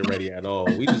social media ready at all.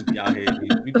 We just be out here.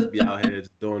 We just be out here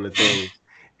just doing the thing.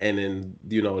 And then,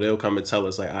 they'll come and tell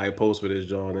us like, I post for this,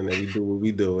 John, and then we do what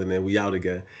we do, and then we out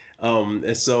again.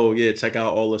 And so, yeah, check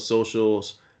out all the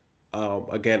socials.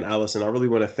 Again, Alison, I really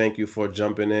want to thank you for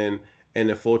jumping in. And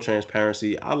in full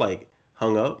transparency, I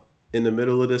hung up in the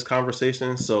middle of this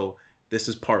conversation. So this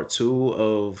is part 2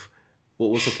 of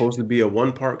what was supposed to be a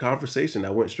 1-part conversation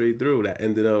that went straight through that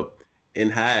ended up in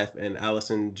half. And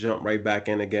Alison jumped right back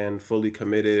in again, fully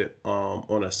committed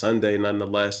on a Sunday.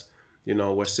 Nonetheless,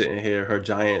 we're sitting here. Her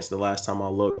Giants, the last time I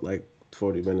looked,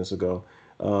 40 minutes ago,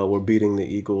 were beating the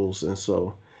Eagles. And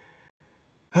so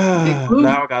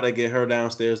now I got to get her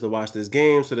downstairs to watch this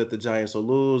game so that the Giants will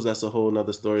lose. That's a whole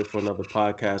nother story for another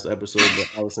podcast episode. But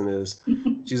Alison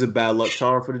she's a bad luck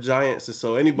charm for the Giants. And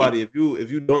so anybody, if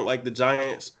you don't like the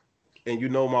Giants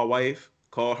and my wife,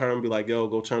 call her and be like, yo,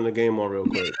 go turn the game on real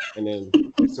quick. And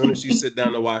then as soon as she sit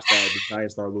down to watch that, the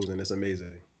Giants start losing. It's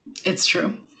amazing. It's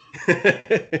true. So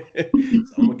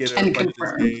I'm going to get her in front of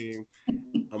this game.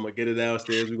 I'm going to get it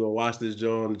downstairs. We're going to watch this,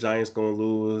 John. The Giants going to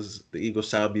lose. The Eagles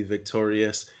shall be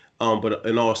victorious. But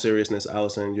in all seriousness,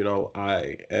 Alison,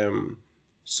 I am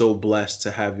so blessed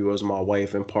to have you as my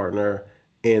wife and partner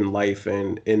in life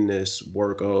and in this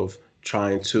work of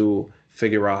trying to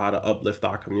figure out how to uplift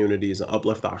our communities and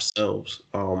uplift ourselves.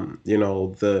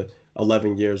 The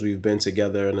 11 years we've been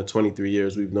together and the 23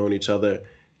 years we've known each other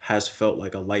has felt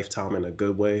like a lifetime in a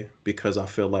good way, because I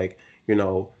feel like,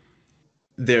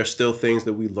 there are still things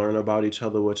that we learn about each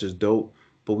other, which is dope,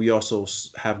 but we also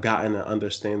have gotten an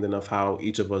understanding of how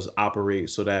each of us operate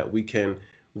so that we can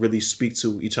really speak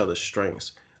to each other's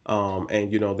strengths.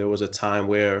 And there was a time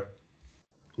where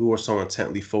we were so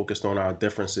intently focused on our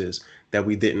differences that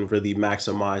we didn't really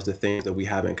maximize the things that we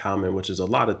have in common, which is a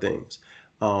lot of things.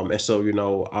 And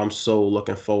so, I'm so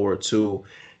looking forward to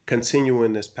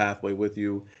continuing this pathway with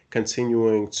you,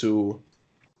 continuing to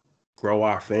grow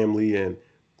our family and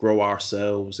grow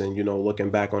ourselves. And, looking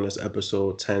back on this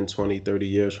episode 10, 20, 30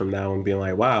 years from now and being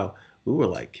like, wow, we were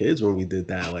like kids when we did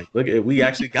that. Like, look, we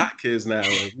actually got kids now.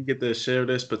 Like, we get to share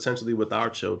this potentially with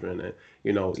our children and,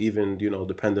 even,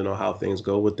 depending on how things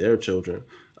go with their children.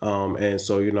 And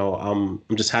so, I'm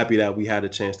just happy that we had a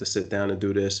chance to sit down and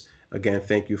do this. Again,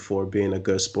 thank you for being a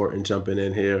good sport and jumping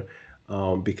in here,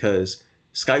 because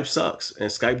Skype sucks and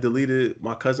Skype deleted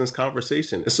my cousin's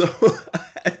conversation. So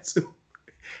I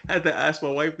had to ask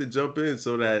my wife to jump in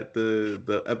so that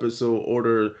the episode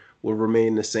order will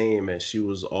remain the same, and she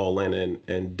was all in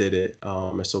and did it.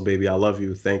 And so, baby, I love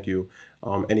you. Thank you.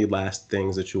 Any last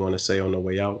things that you want to say on the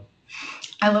way out?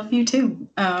 I love you too.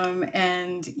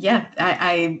 And yeah,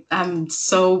 I'm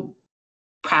so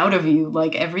proud of you.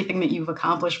 Like, everything that you've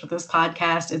accomplished with this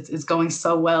podcast, it's going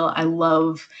so well. I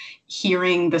love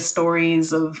hearing the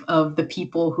stories of the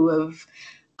people who have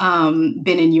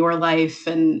been in your life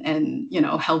and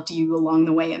helped you along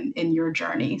the way in your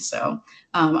journey. So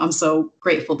I'm so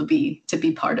grateful to be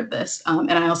part of this.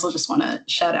 And I also just want to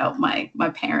shout out my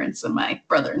parents and my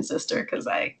brother and sister, because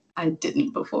I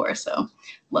didn't before. So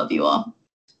love you all.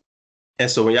 And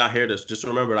so when y'all hear this, just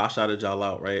remember I shouted y'all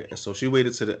out, right? And so she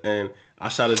waited to the end. I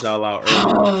shouted y'all out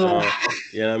early.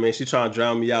 You know what I mean? She trying to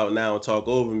drown me out now and talk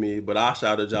over me, but I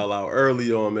shouted y'all out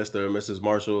early on, Mr. and Mrs.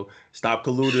 Marshall. Stop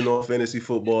colluding on fantasy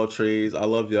football trades. I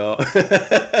love y'all.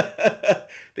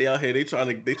 They out here, they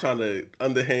trying to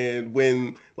underhand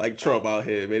win like Trump out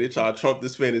here, man. They trying to trump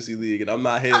this fantasy league, and I'm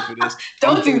not here for this.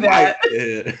 Don't do that.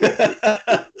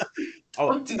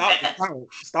 Oh,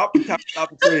 stop the count. Stop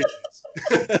the trades.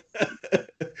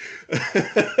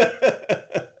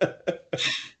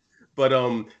 But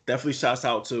definitely shouts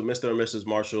out to Mr. and Mrs.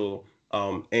 Marshall,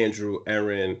 Andrew,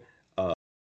 Aaron,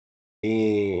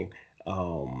 Ian,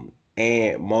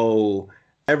 Aunt Mo,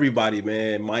 everybody,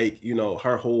 man, Mike,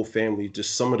 her whole family,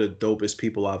 just some of the dopest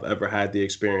people I've ever had the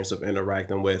experience of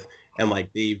interacting with. And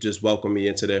like, they've just welcomed me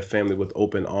into their family with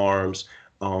open arms.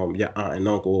 Your aunt and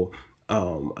uncle.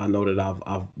 I know that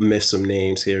I've missed some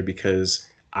names here because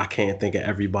I can't think of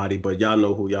everybody, but y'all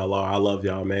know who y'all are. I love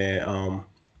y'all, man.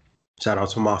 Shout out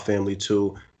to my family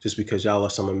too, just because y'all are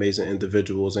some amazing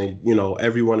individuals. And,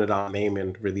 everyone that I'm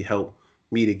naming really helped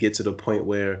me to get to the point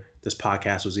where this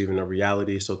podcast was even a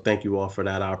reality. So thank you all for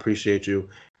that. I appreciate you.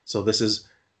 So this is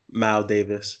Mal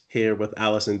Davis here with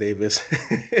Alison Davis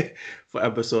for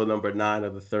episode number 9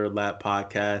 of the Third Lap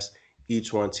podcast.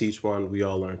 Each one teach one. We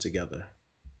all learn together.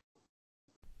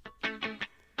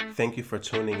 Thank you for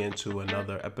tuning into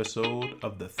another episode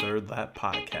of the Third Lap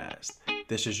Podcast.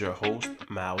 This is your host,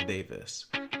 Mal Davis.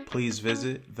 Please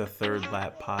visit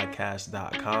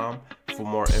thethirdlappodcast.com for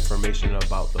more information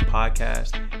about the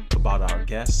podcast, about our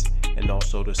guests, and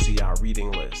also to see our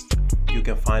reading list. You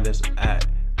can find us at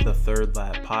The Third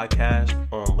Lap Podcast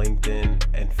on LinkedIn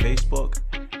and Facebook.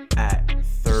 at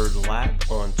Third Lap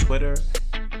on Twitter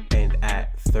and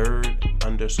at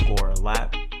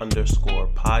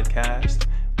third_lap_podcast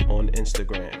on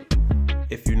Instagram.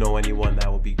 If you know anyone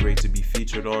that would be great to be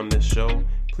featured on this show,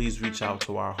 please reach out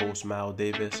to our host, Mal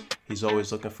Davis. He's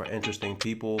always looking for interesting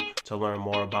people to learn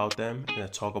more about them and to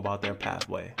talk about their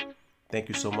pathway. Thank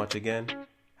you so much again.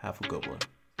 Have a good one.